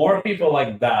 More people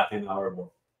like that in our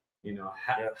world.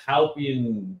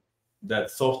 Helping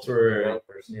that software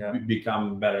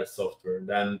become better software.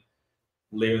 Then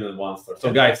living in one store.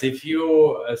 So guys, if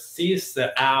you see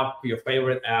the app, your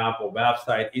favorite app or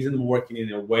website isn't working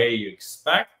in a way you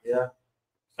expect,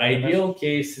 ideal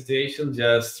case situation,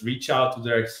 just reach out to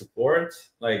direct support,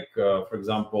 like for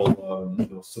example,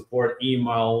 support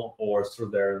email or through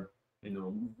their,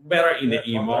 better in the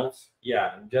email.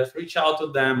 Yeah, just reach out to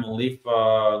them and leave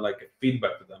like a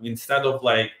feedback to them instead of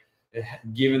like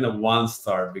giving a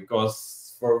 1-star,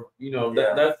 because for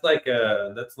that's like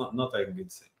that's not a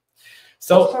good thing.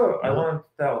 So also, I want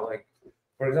to tell, like,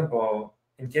 for example,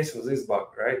 in case of this bug,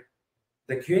 right?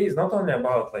 The QA is not only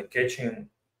about like catching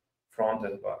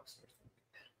front-end bugs.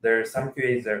 There are some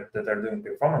QAs that are doing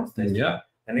performance testing. Yeah.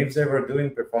 And if they were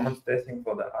doing performance testing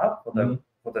for the app, for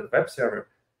the web server,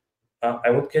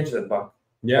 I would catch that bug.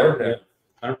 Yeah,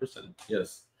 100%.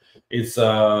 Yes, it's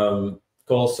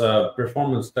called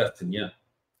performance testing. Yeah,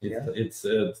 it's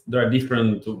there are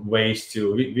different ways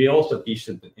to. We also teach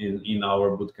it in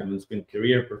our bootcamp in Sprint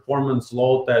Career performance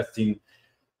load testing.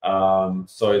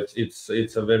 So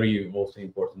it's a very also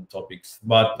important topics,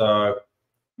 but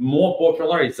more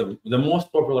popular. It's the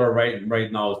most popular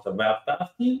right now is the web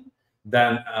testing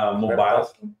than mobile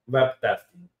web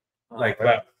testing, like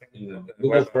web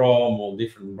Google Chrome or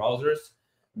different browsers,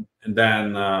 and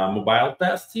then mobile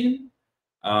testing,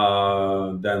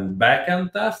 then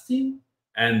backend testing,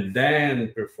 and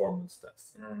then performance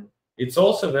testing. It's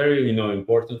also very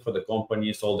important for the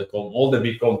companies. All the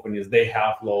big companies, they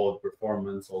have load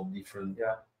performance, all different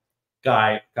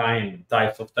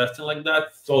types of testing like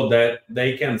that, so that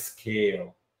they can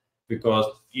scale. Because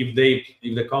if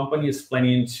the company is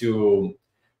planning to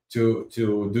do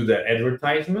the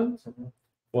advertisement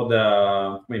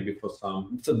for maybe for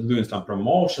doing some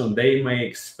promotion, they may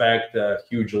expect a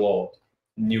huge load,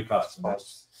 new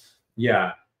customers.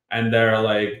 Yeah, and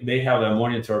they have a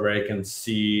monitor where they can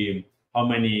see how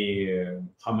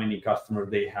many customers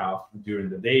they have during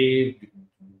the day,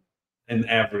 an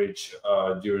average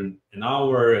during an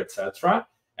hour, etc.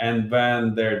 And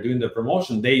when they're doing the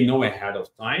promotion, they know ahead of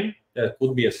time that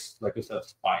could be like you said,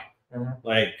 spike.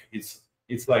 Like it's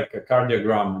like a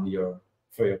cardiogram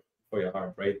for your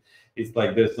heart, right? It's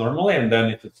like this normally, and then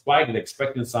if it's spike, they're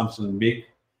expecting something big,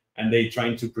 and they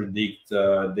trying to predict.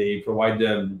 They provide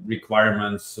them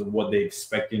requirements of what they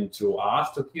expecting to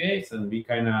ask to QAs, and we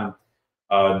kind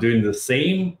of doing the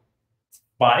same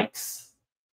spikes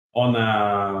on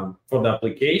for the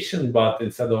application, but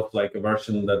instead of like a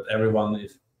version that everyone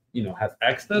is has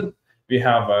access, we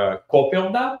have a copy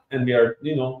of that, and we are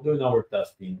doing our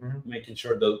testing, making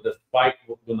sure that the spike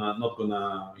not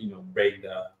gonna break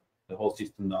the whole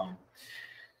system down.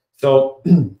 So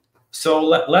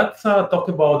let's talk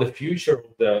about the future of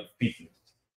the fitness.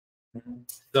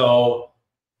 So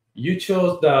you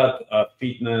chose that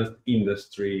fitness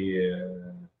industry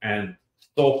and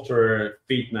software,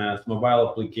 fitness, mobile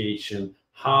application.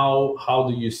 How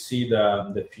do you see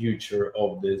the future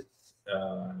of this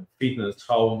fitness?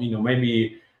 How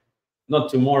maybe not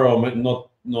tomorrow,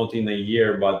 not in a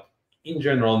year, but in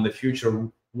general in the future,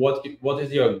 what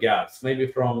is your guess?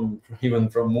 Maybe even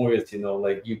from movies,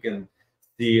 like you can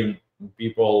see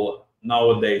people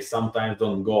nowadays sometimes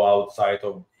don't go outside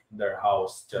of their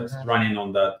house, just running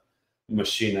on that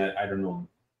machine. I don't know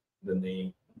the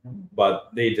name, but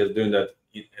they just doing that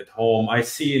at home. I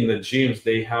see in the gyms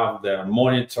they have the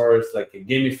monitors, like a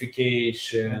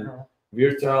gamification,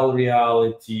 virtual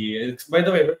reality. By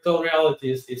the way, virtual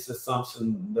reality is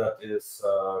something that is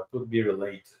could be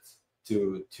related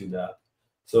to that.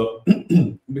 So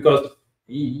because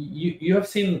you have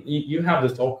seen, you have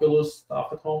this Oculus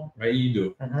stuff at home, right?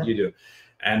 You do,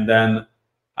 and then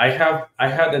I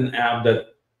had an app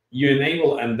that you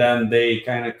enable, and then they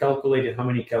kind of calculated how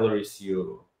many calories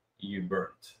you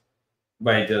burned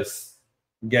by just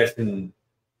guessing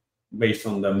based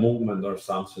on the movement or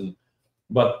something.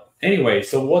 But anyway,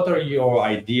 so what are your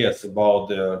ideas about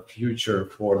the future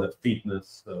for the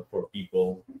fitness for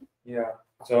people? Yeah,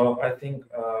 so I think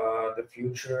the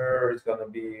future is gonna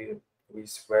be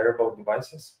with wearable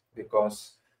devices,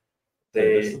 because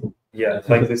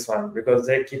like this one, because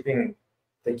they keep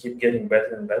getting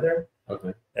better and better.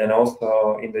 Okay. And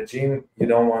also in the gym, you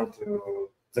don't want to.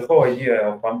 The whole idea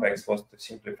of PumpX was to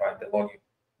simplify the logging,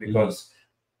 because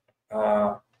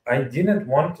I didn't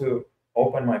want to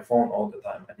open my phone all the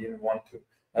time. I didn't want to.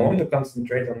 I want to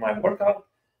concentrate on my workout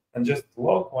and just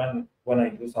log when I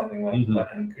do something like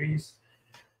an increase.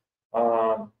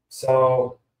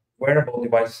 So wearable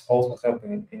devices also help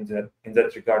in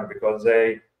that regard, because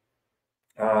they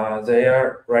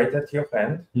are right at your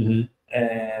hand,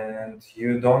 and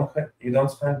you don't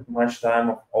spend much time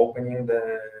of opening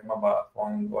the mobile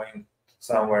phone, going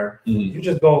somewhere. You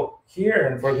just go here,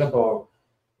 and for example,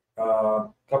 a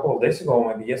couple of days ago,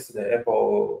 maybe yesterday,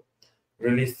 Apple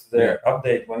released their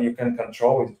update when you can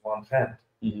control with one hand.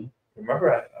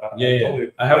 Remember, I told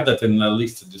you. I have that in the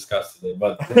list to discuss today,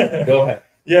 but go ahead.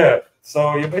 Yeah,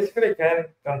 so you basically can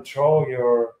control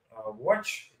your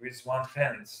watch with one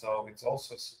hand. So it's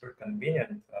also super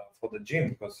convenient for the gym,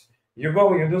 because you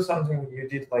go, you do something you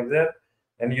did like that,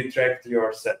 and you track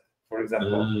your set, for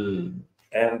example.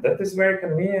 And that is very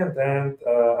convenient, and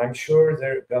I'm sure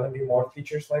there are gonna be more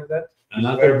features like that.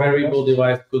 Another variable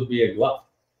device could be a glove.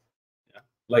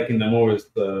 Like in the movies,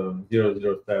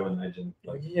 007 agent.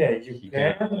 Yeah, you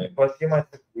can, but you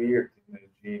might look weird in the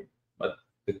gym. But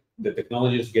the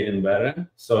technology is getting better.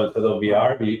 So instead of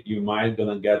VR, you might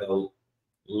gonna get a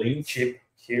link chip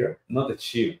here. Not a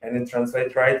chip. And it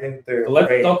translates right into. So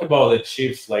let's talk about the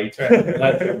chips later.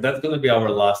 That's gonna be our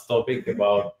last topic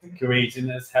about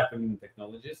craziness happening in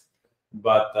technologies.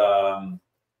 But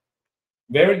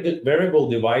very good variable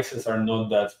devices are not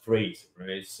that crazy,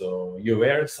 right? So you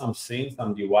wear something,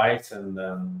 some device, and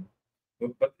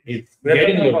but it's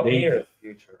getting your data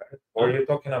future, right? Or you're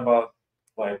talking about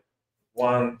like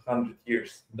 100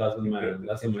 years? Doesn't matter.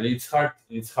 Doesn't matter. It's hard.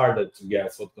 It's harder to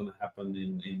guess what's gonna happen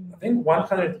in. I think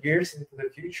 100 years into the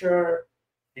future,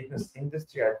 fitness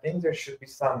industry. I think there should be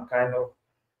some kind of,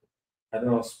 I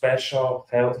don't know, special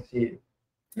healthy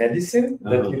medicine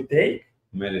that you take.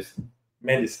 Medicine.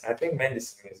 I think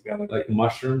medicine is gonna like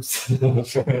mushrooms. No,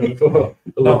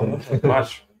 not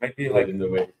mushroom. Maybe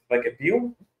like a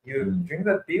pill. You drink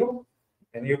that pill,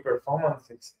 and your performance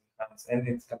is enhanced, and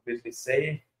it's completely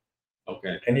safe.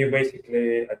 Okay. And you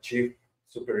basically achieve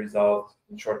super results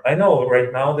in short. I know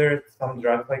right now there's some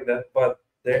drugs like that, but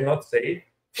they're not safe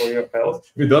for your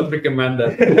health. We don't recommend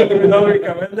that. We don't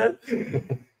recommend that.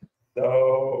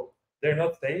 So they're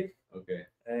not safe. Okay.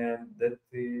 And that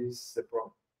is the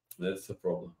problem. That's the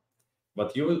problem.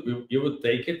 But you would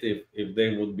take it if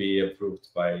they would be approved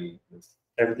by this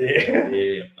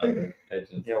FDA.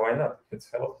 Agency. Yeah, why not? If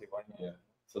it's healthy, why not? Yeah.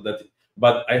 So that,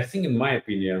 but I think, in my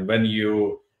opinion, when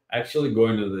you actually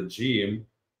going to the gym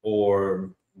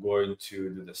or going to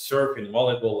do the surfing,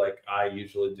 volleyball, like I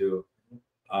usually do,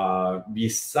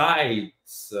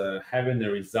 besides having the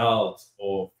results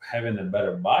of having a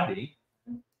better body,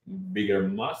 bigger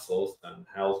muscles, and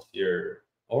healthier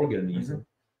organism,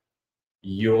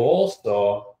 you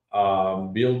also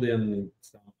building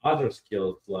some other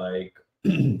skills like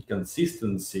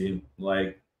consistency,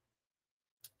 like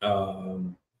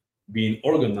being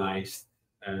organized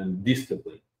and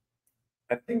disciplined.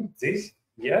 I think this,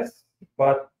 yes,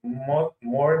 but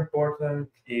more important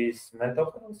is mental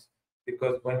health,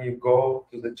 because when you go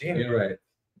to the gym, you're right.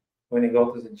 When you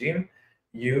go to the gym,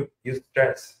 you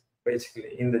stress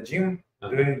basically in the gym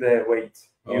doing the weights.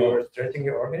 You're stretching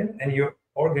your organism, and your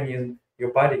organism,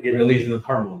 your body getting releasing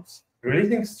hormones,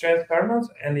 releasing stress hormones,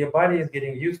 and your body is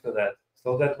getting used to that.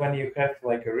 So that when you have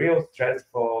like a real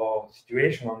stressful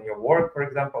situation on your work, for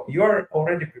example, you're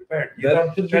already prepared. You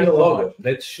that should be a logo.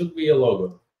 That should be a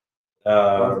logo.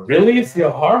 Release your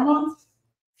hormones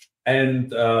and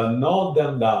note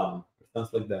them down,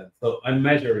 stuff like that. So I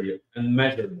measure it and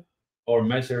measure them, or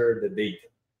measure the data.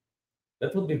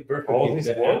 That would be perfect. All these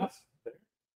words.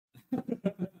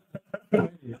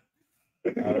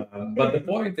 But the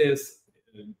point is,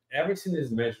 everything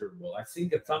is measurable. I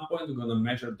think at some point we're gonna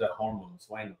measure the hormones.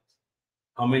 Why not?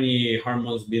 How many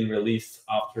hormones being released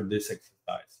after this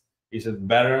exercise? Is it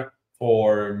better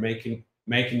for making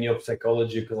your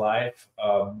psychological life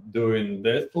doing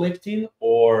this lifting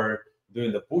or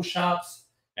doing the push-ups,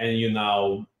 and you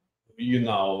now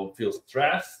feel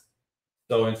stressed?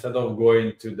 So instead of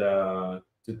going to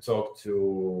talk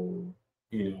to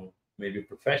maybe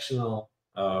professional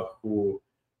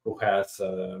who has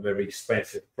very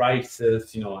expensive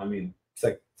prices,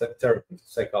 therapy,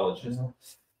 psychologist,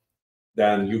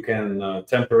 then you can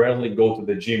temporarily go to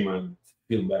the gym and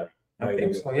feel better. I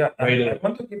think so, yeah. I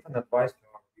want to give an advice to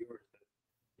our viewers that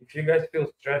if you guys feel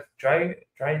stressed, try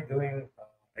doing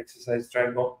exercise, try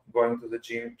going to the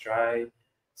gym, try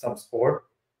some sport,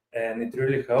 and it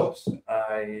really helps.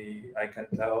 I can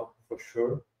tell for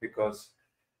sure, because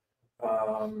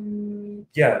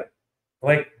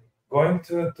like going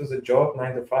to the job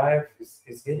 9 to 5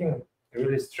 is getting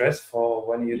really stressful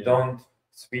when you don't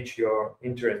switch your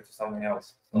interest to something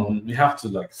else. So you have to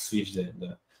like switch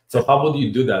the. So how would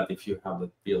you do that if you have the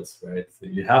pills, right? So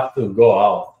you have to go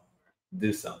out,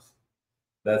 do something.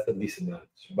 That's a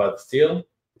disadvantage. But still,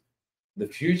 the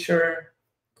future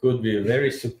could be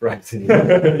very surprising.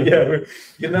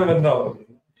 You never know.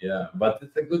 Yeah, but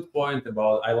it's a good point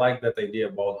about. I like that idea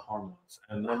about hormones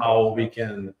and how we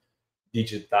can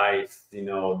digitize,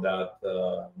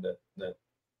 that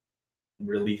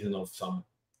releasing of some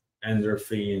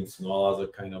endorphins and all other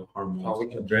kind of hormones, we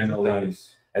can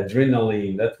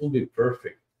adrenaline. That will be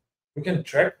perfect. We can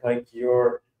track like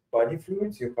your body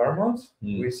fluids, your hormones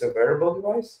with a wearable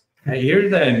device.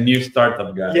 Here's a new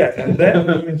startup guy. Yeah, and then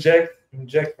inject.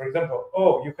 For example,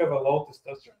 oh, you have a low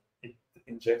testosterone. It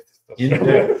injects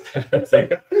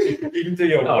testosterone into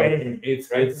your brain.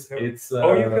 It's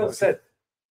oh, you feel sad.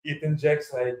 It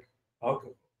injects like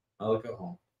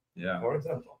alcohol. Yeah. For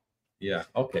example. Yeah.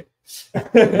 Okay.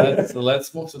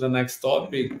 Let's move to the next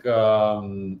topic.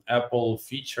 Apple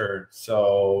feature.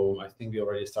 So I think we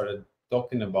already started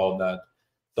talking about that.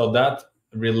 So that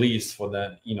release for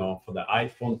the for the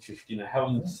iPhone 15. I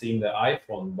haven't seen the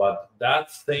iPhone, but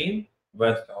that thing.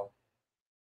 But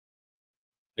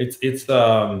it's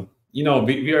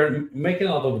we are making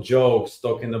a lot of jokes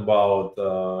talking about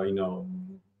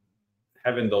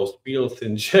having those pills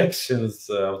injections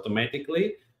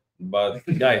automatically. But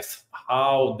guys,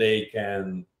 how they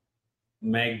can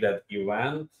make that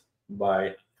event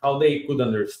by how they could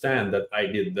understand that I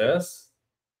did this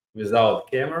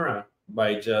without camera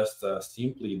by just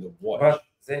simply the watch. But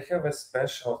they have a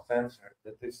special sensor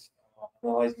that is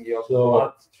analyzing your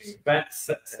bloodstream.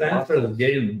 Sensor is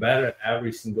getting better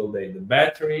every single day. The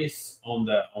batteries on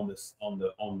the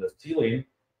ceiling,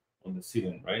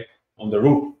 right? On the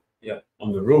roof. Yeah.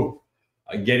 On the roof.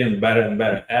 Getting better and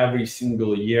better every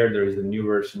single year. There is a new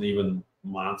version. Even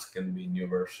months can be a new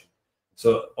version.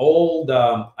 So all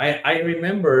the I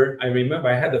remember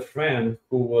I had a friend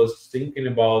who was thinking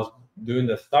about doing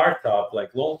the startup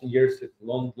like long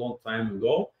time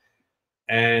ago,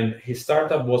 and his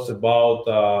startup was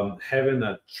about having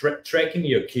a tracking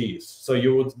your keys. So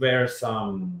you would wear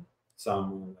some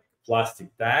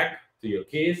plastic tag to your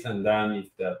keys, and then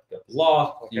if that got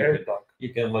lost,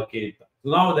 you can locate them.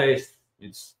 Nowadays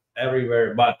it's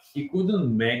everywhere, but he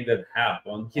couldn't make that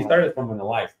happen. He started from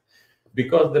analyze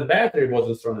because the battery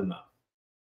wasn't strong enough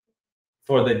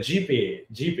for the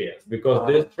GPS, because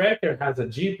this tracker has a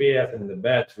GPS in the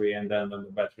battery, and then when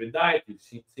the battery died, you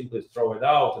simply throw it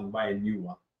out and buy a new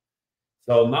one.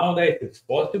 So nowadays it's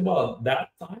possible. At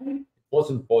that time it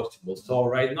wasn't possible. So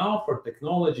right now for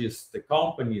technologies, the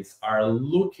companies are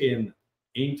looking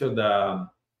into the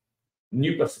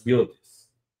new possibilities.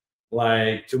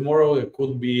 Like tomorrow it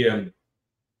could be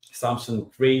something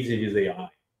crazy with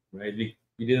AI, right? We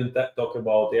didn't talk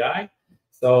about AI,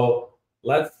 so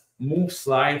let's move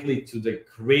slightly to the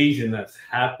craziness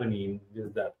happening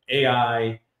with that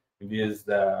AI, with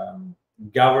the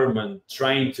government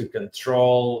trying to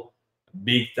control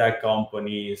big tech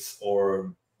companies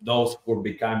or those who are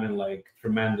becoming like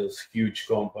tremendous huge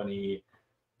company.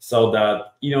 So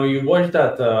that you watch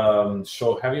that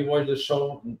show. Have you watched the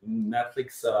show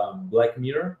Netflix Black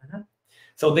Mirror?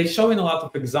 So they showing a lot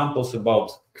of examples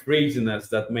about craziness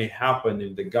that may happen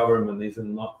if the government is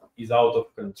out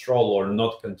of control or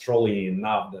not controlling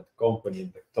enough that company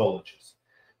and technologies.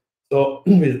 So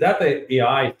with that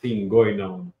AI thing going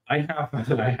on, I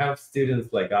have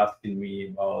students like asking me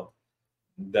about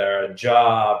their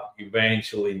job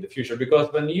eventually in the future,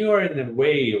 because when you are in a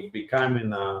way of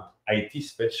becoming a IT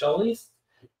specialist,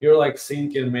 you're like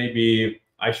thinking maybe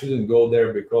I shouldn't go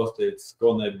there because it's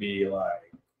gonna be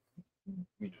like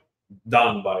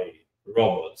done by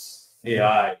robots,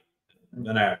 AI,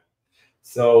 whatever.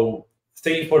 So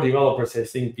same for developers. I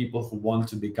think people who want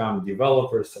to become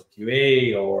developers or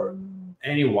QA or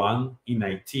anyone in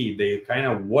IT, they kind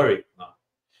of worried now.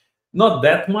 Not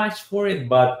that much for it,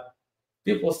 but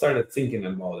people started thinking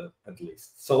about it at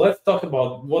least. So let's talk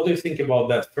about what do you think about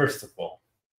that first of all?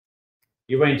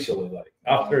 Eventually, like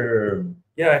after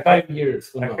 5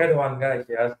 years. I had one guy,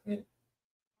 he asked me,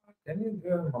 can you do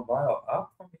a mobile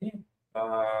app for me?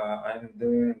 I'm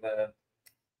doing the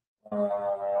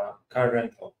car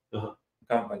rental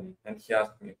company. And he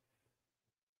asked me,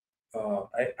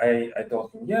 I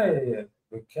told him, yeah,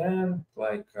 we can,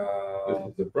 like... this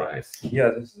is the price.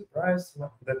 Yeah, this is the price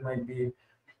that might be.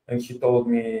 And he told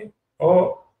me,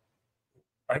 oh,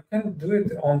 I can do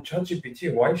it on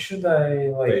ChatGPT. Why should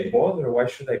I bother? Why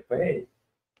should I pay?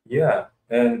 Yeah,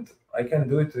 and I can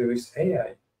do it with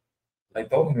AI. I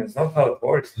told him it's not how it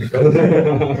works, because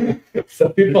so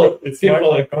people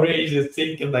are crazy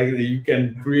thinking like you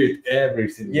can create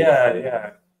everything.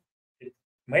 Yeah.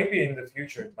 Maybe in the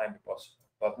future it might be possible,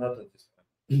 but not at this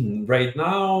point. Right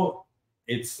now,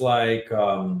 it's like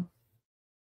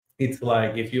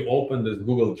if you open this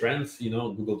Google Trends,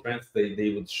 Google Trends,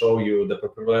 they would show you the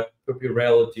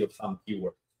popularity of some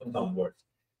keywords, of some words.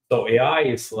 So AI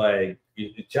is like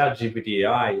ChatGPT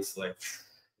AI is like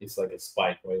it's like a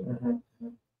spike right now.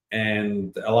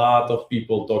 And a lot of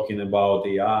people talking about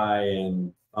AI,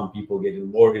 and some people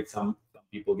getting worried. Some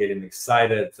people getting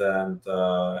excited, and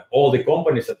all the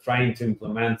companies are trying to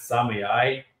implement some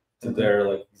AI to their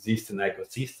like existing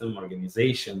ecosystem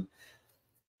organization.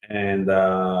 And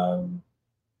I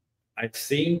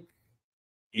think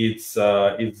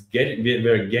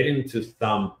we're getting to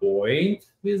some point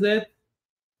with it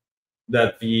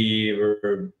that we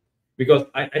were, because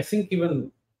I think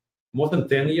even more than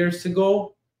 10 years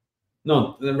ago,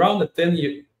 no, around the 10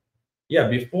 year, yeah,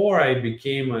 before I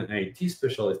became an IT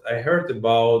specialist, I heard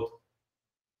about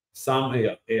some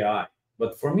AI,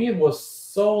 but for me it was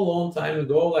so long time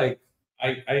ago. Like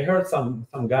I heard some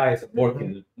guys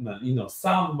working,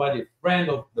 somebody friend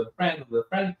of the friend of the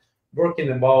friend working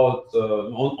about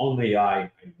on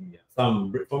AI idea.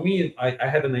 Some for me, I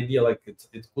had an idea like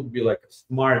it could be like a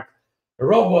smart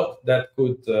robot that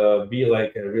could be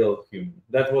like a real human.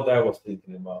 That's what I was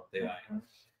thinking about AI.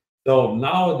 So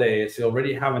nowadays, you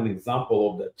already have an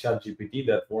example of the chat GPT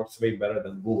that works way better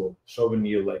than Google, showing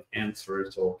you like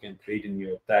answers or can create a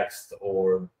new text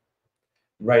or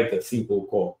write a simple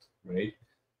code, right?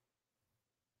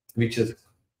 Which is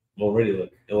already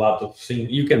like a lot of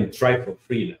things you can try for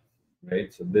free now,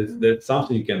 right? So there's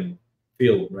something you can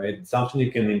feel, right? Something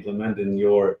you can implement in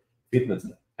your fitness.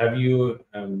 Have you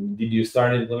did you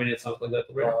start implementing something like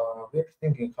that already? We're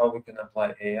thinking how we can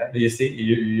apply AI. You see,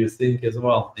 you think as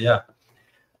well, yeah.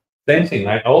 Same thing.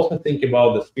 I also think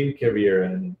about the spin career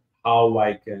and how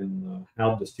I can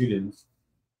help the students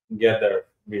get their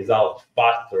results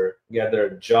faster, get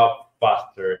their job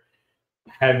faster,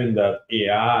 having that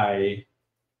AI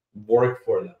work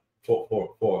for them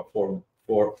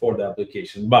for the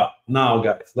application. But now,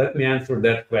 guys, let me answer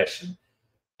that question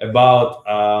about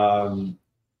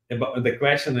the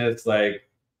question is like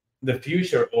the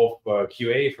future of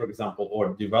QA, for example,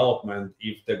 or development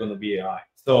if they're going to be AI.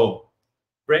 So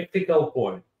practical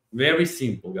point, very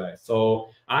simple, guys. So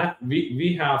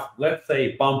we have, let's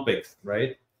say, Pumpix,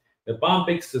 right? The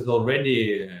Pumpix is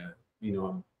already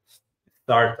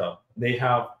startup.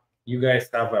 You guys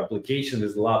have application.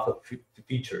 There's a lot of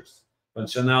features,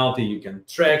 functionality. You can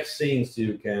track things.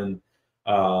 You can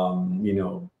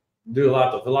do a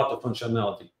lot of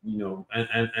functionality.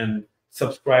 And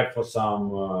subscribe for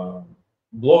some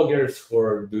bloggers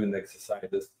for doing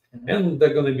exercises. And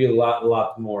they're going to be a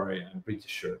lot more, I'm pretty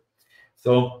sure.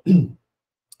 So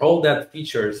all that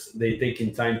features, they take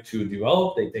in time to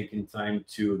develop, they take in time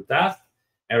to test.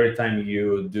 Every time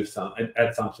you do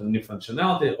add some new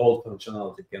functionality, old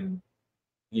functionality can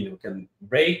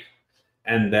break,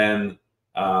 and then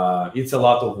it's a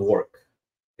lot of work.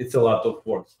 It's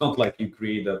not like you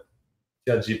create a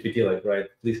ChatGPT, like, right,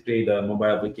 please create a mobile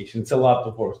application. It's a lot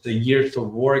of work. It's years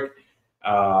of work.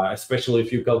 Especially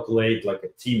if you calculate like a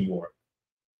teamwork,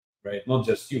 right? Not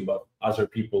just you, but other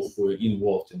people who are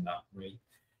involved in that, right?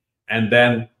 And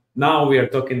then now we are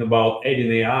talking about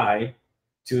adding AI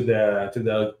to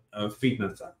the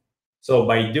fitness app. So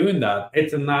by doing that,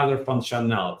 it's another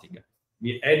functionality.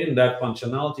 We're adding that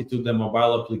functionality to the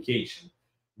mobile application.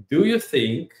 Do you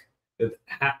think that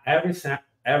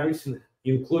everything,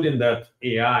 including that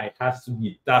AI, has to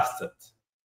be tested?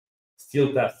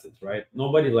 Still tested, right?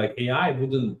 Nobody like AI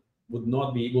would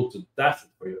not be able to test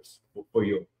it for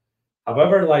you.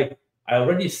 However, like I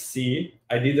already see,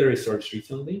 I did the research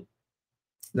recently.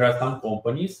 There are some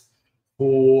companies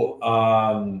who,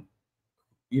 what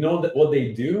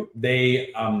they do?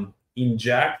 They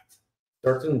inject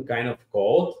certain kind of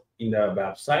code in their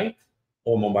website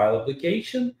or mobile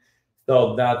application,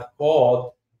 so that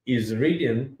code is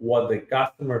reading what the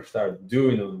customers are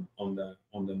doing on the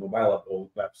mobile app or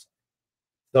website.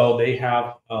 So they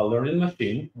have a learning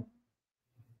machine,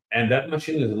 and that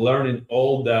machine is learning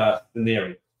all the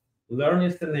scenarios,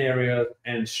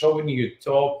 and showing you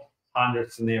top 100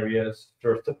 scenarios,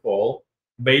 first of all,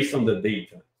 based on the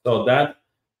data. So that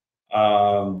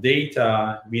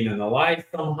data being analyzed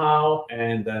somehow,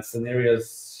 and the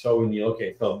scenarios showing you,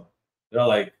 okay, so they're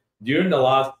like, during the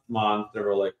last month, there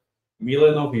were like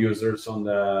million of users on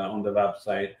the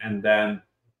website, and then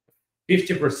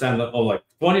 50% or like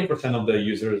 20% of the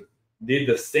users did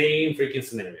the same freaking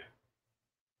scenario.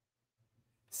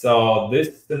 So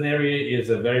this scenario is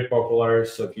a very popular.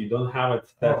 So if you don't have a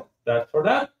test for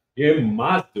that, you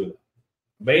must do that.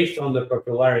 Based on the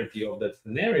popularity of the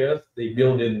scenarios, they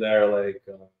build in their like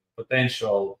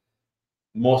potential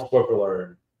most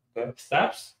popular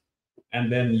steps, and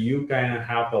then you kind of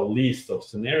have a list of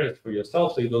scenarios for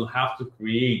yourself, so you don't have to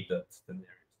create that scenario.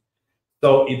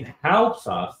 So it helps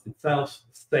us, it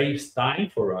saves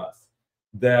time for us.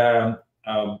 The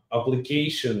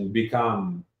application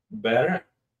become better,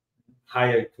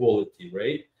 higher quality,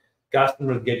 right?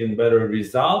 Customers getting better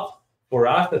results. For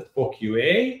us as for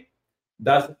QA,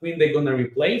 Does it mean they're gonna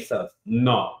replace us?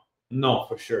 No, no,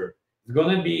 for sure. It's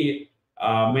gonna be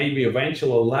maybe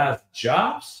eventually less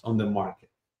jobs on the market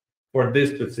for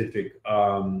this specific,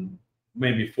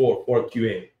 maybe for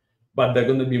QA, but there are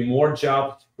gonna be more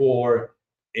jobs for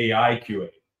AI QA,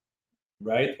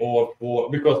 right? Or for,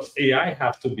 because AI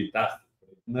has to be tested.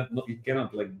 You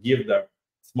cannot like give the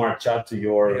smart chat to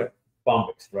your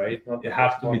Pumpix, right? It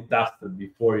has to be tested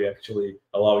before you actually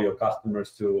allow your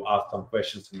customers to ask some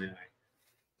questions in AI,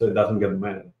 so it doesn't get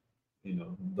mad,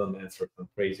 don't answer some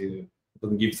crazy,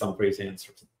 don't give some crazy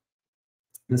answers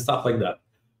and stuff like that.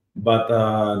 But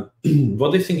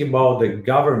what do you think about the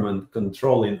government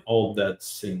controlling all that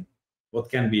thing? What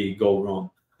can be go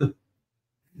wrong?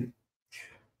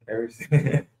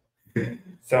 Everything.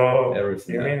 So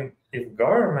Everything, you mean if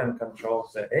government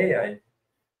controls the AI?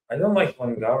 I don't like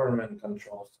when government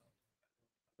controls.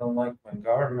 I don't like when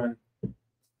government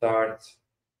starts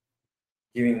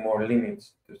giving more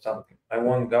limits to something. I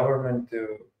want government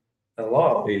to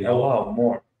allow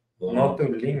more, not to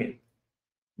limit.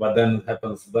 But then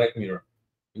happens Black Mirror.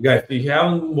 You guys, if you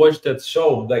haven't watched that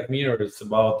show, Black Mirror, it's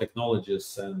about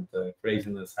technologies and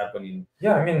craziness happening.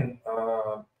 Yeah, I mean,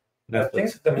 I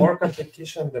think the more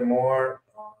competition, the more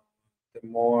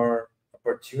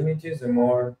opportunities, the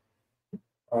more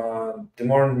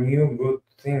new good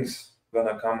things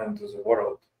gonna come into the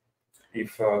world.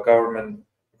 If government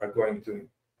are going to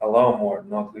allow more,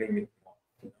 not limit more.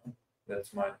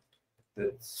 That's my.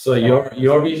 So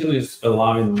your vision is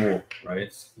allowing more,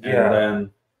 right? Yeah.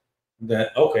 And then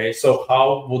okay. So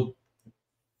how would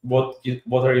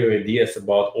what are your ideas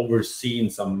about overseeing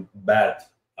some bad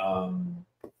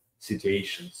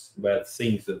situations, bad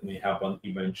things that may happen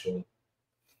eventually?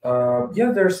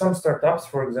 Yeah, there are some startups.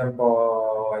 For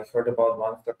example, I heard about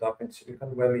one startup in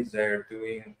Silicon Valley.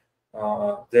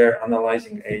 They're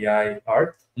analyzing AI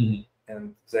art,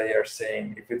 and they are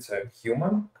saying if it's a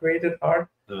human created art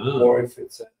or if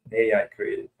it's an AI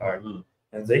created art,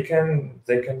 and they can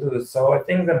do this. So I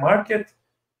think the market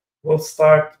will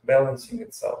start balancing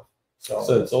itself. So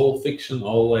it's all fiction,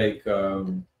 all like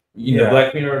in the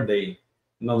Black Mirror, they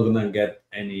not gonna get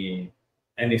anything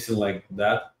like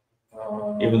that,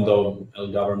 even though a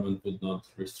government would not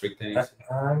restrict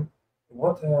anything.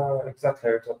 What exactly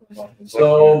are you talking about?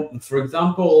 So, for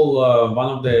example, one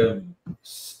of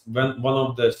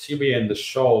the series in the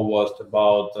show was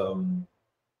about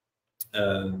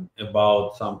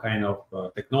some kind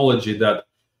of technology that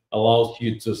allows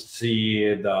you to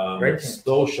see the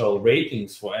social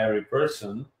ratings for every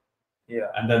person. Yeah.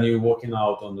 And then you're walking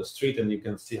out on the street and you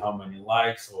can see how many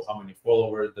likes or how many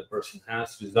followers the person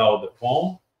has without the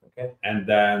phone. Okay. And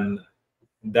then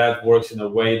that works in a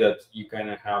way that you kind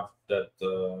of have that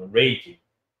rating,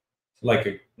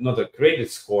 like not a credit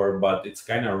score, but it's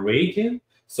kind of rating.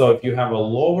 So if you have a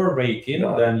lower rating,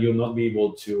 then you'll not be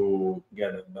able to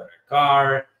get a better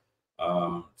car.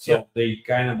 They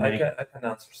kind of make. I can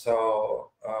answer.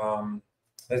 So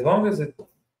as long as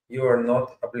you are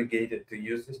not obligated to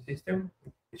use the system,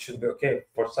 it should be okay.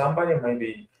 For somebody,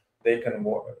 maybe they can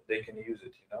use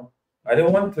it. I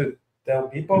don't want to tell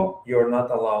people you're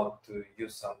not allowed to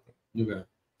use something. Okay.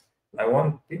 I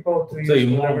want people to say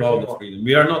more about the freedom.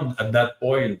 We are not at that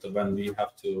point when we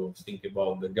have to think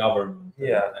about the government.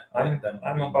 Yeah,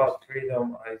 I'm about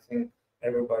freedom. I think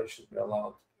everybody should be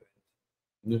allowed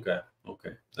to do it.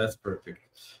 Okay, that's perfect.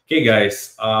 Okay,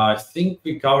 guys, I think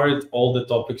we covered all the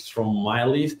topics from my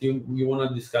list. You want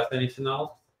to discuss anything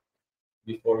else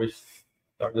before we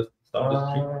start the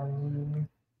stream?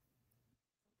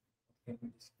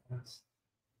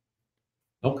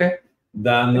 Okay.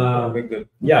 Then we're good.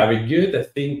 Yeah, we're good. I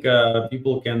think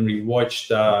people can rewatch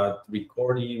the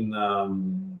recording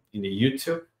in the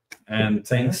YouTube. And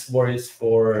thanks, Boris,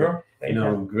 for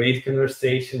great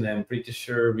conversation. I'm pretty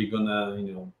sure we're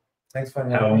gonna thanks for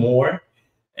have more.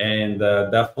 And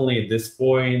definitely at this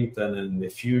point and in the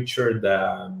future,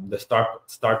 the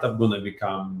startup gonna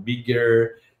become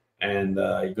bigger, and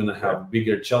you're gonna have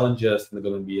bigger challenges, and there's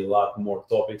gonna be a lot more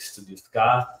topics to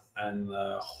discuss. And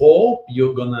hope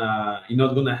you're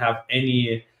not gonna have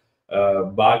any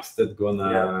bugs that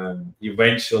gonna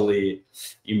eventually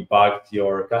impact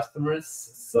your customers.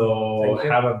 So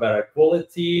have a better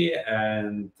quality,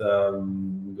 and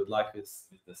good luck with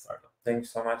the startup.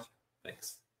 Thanks so much.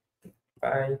 Thanks.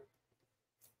 Bye.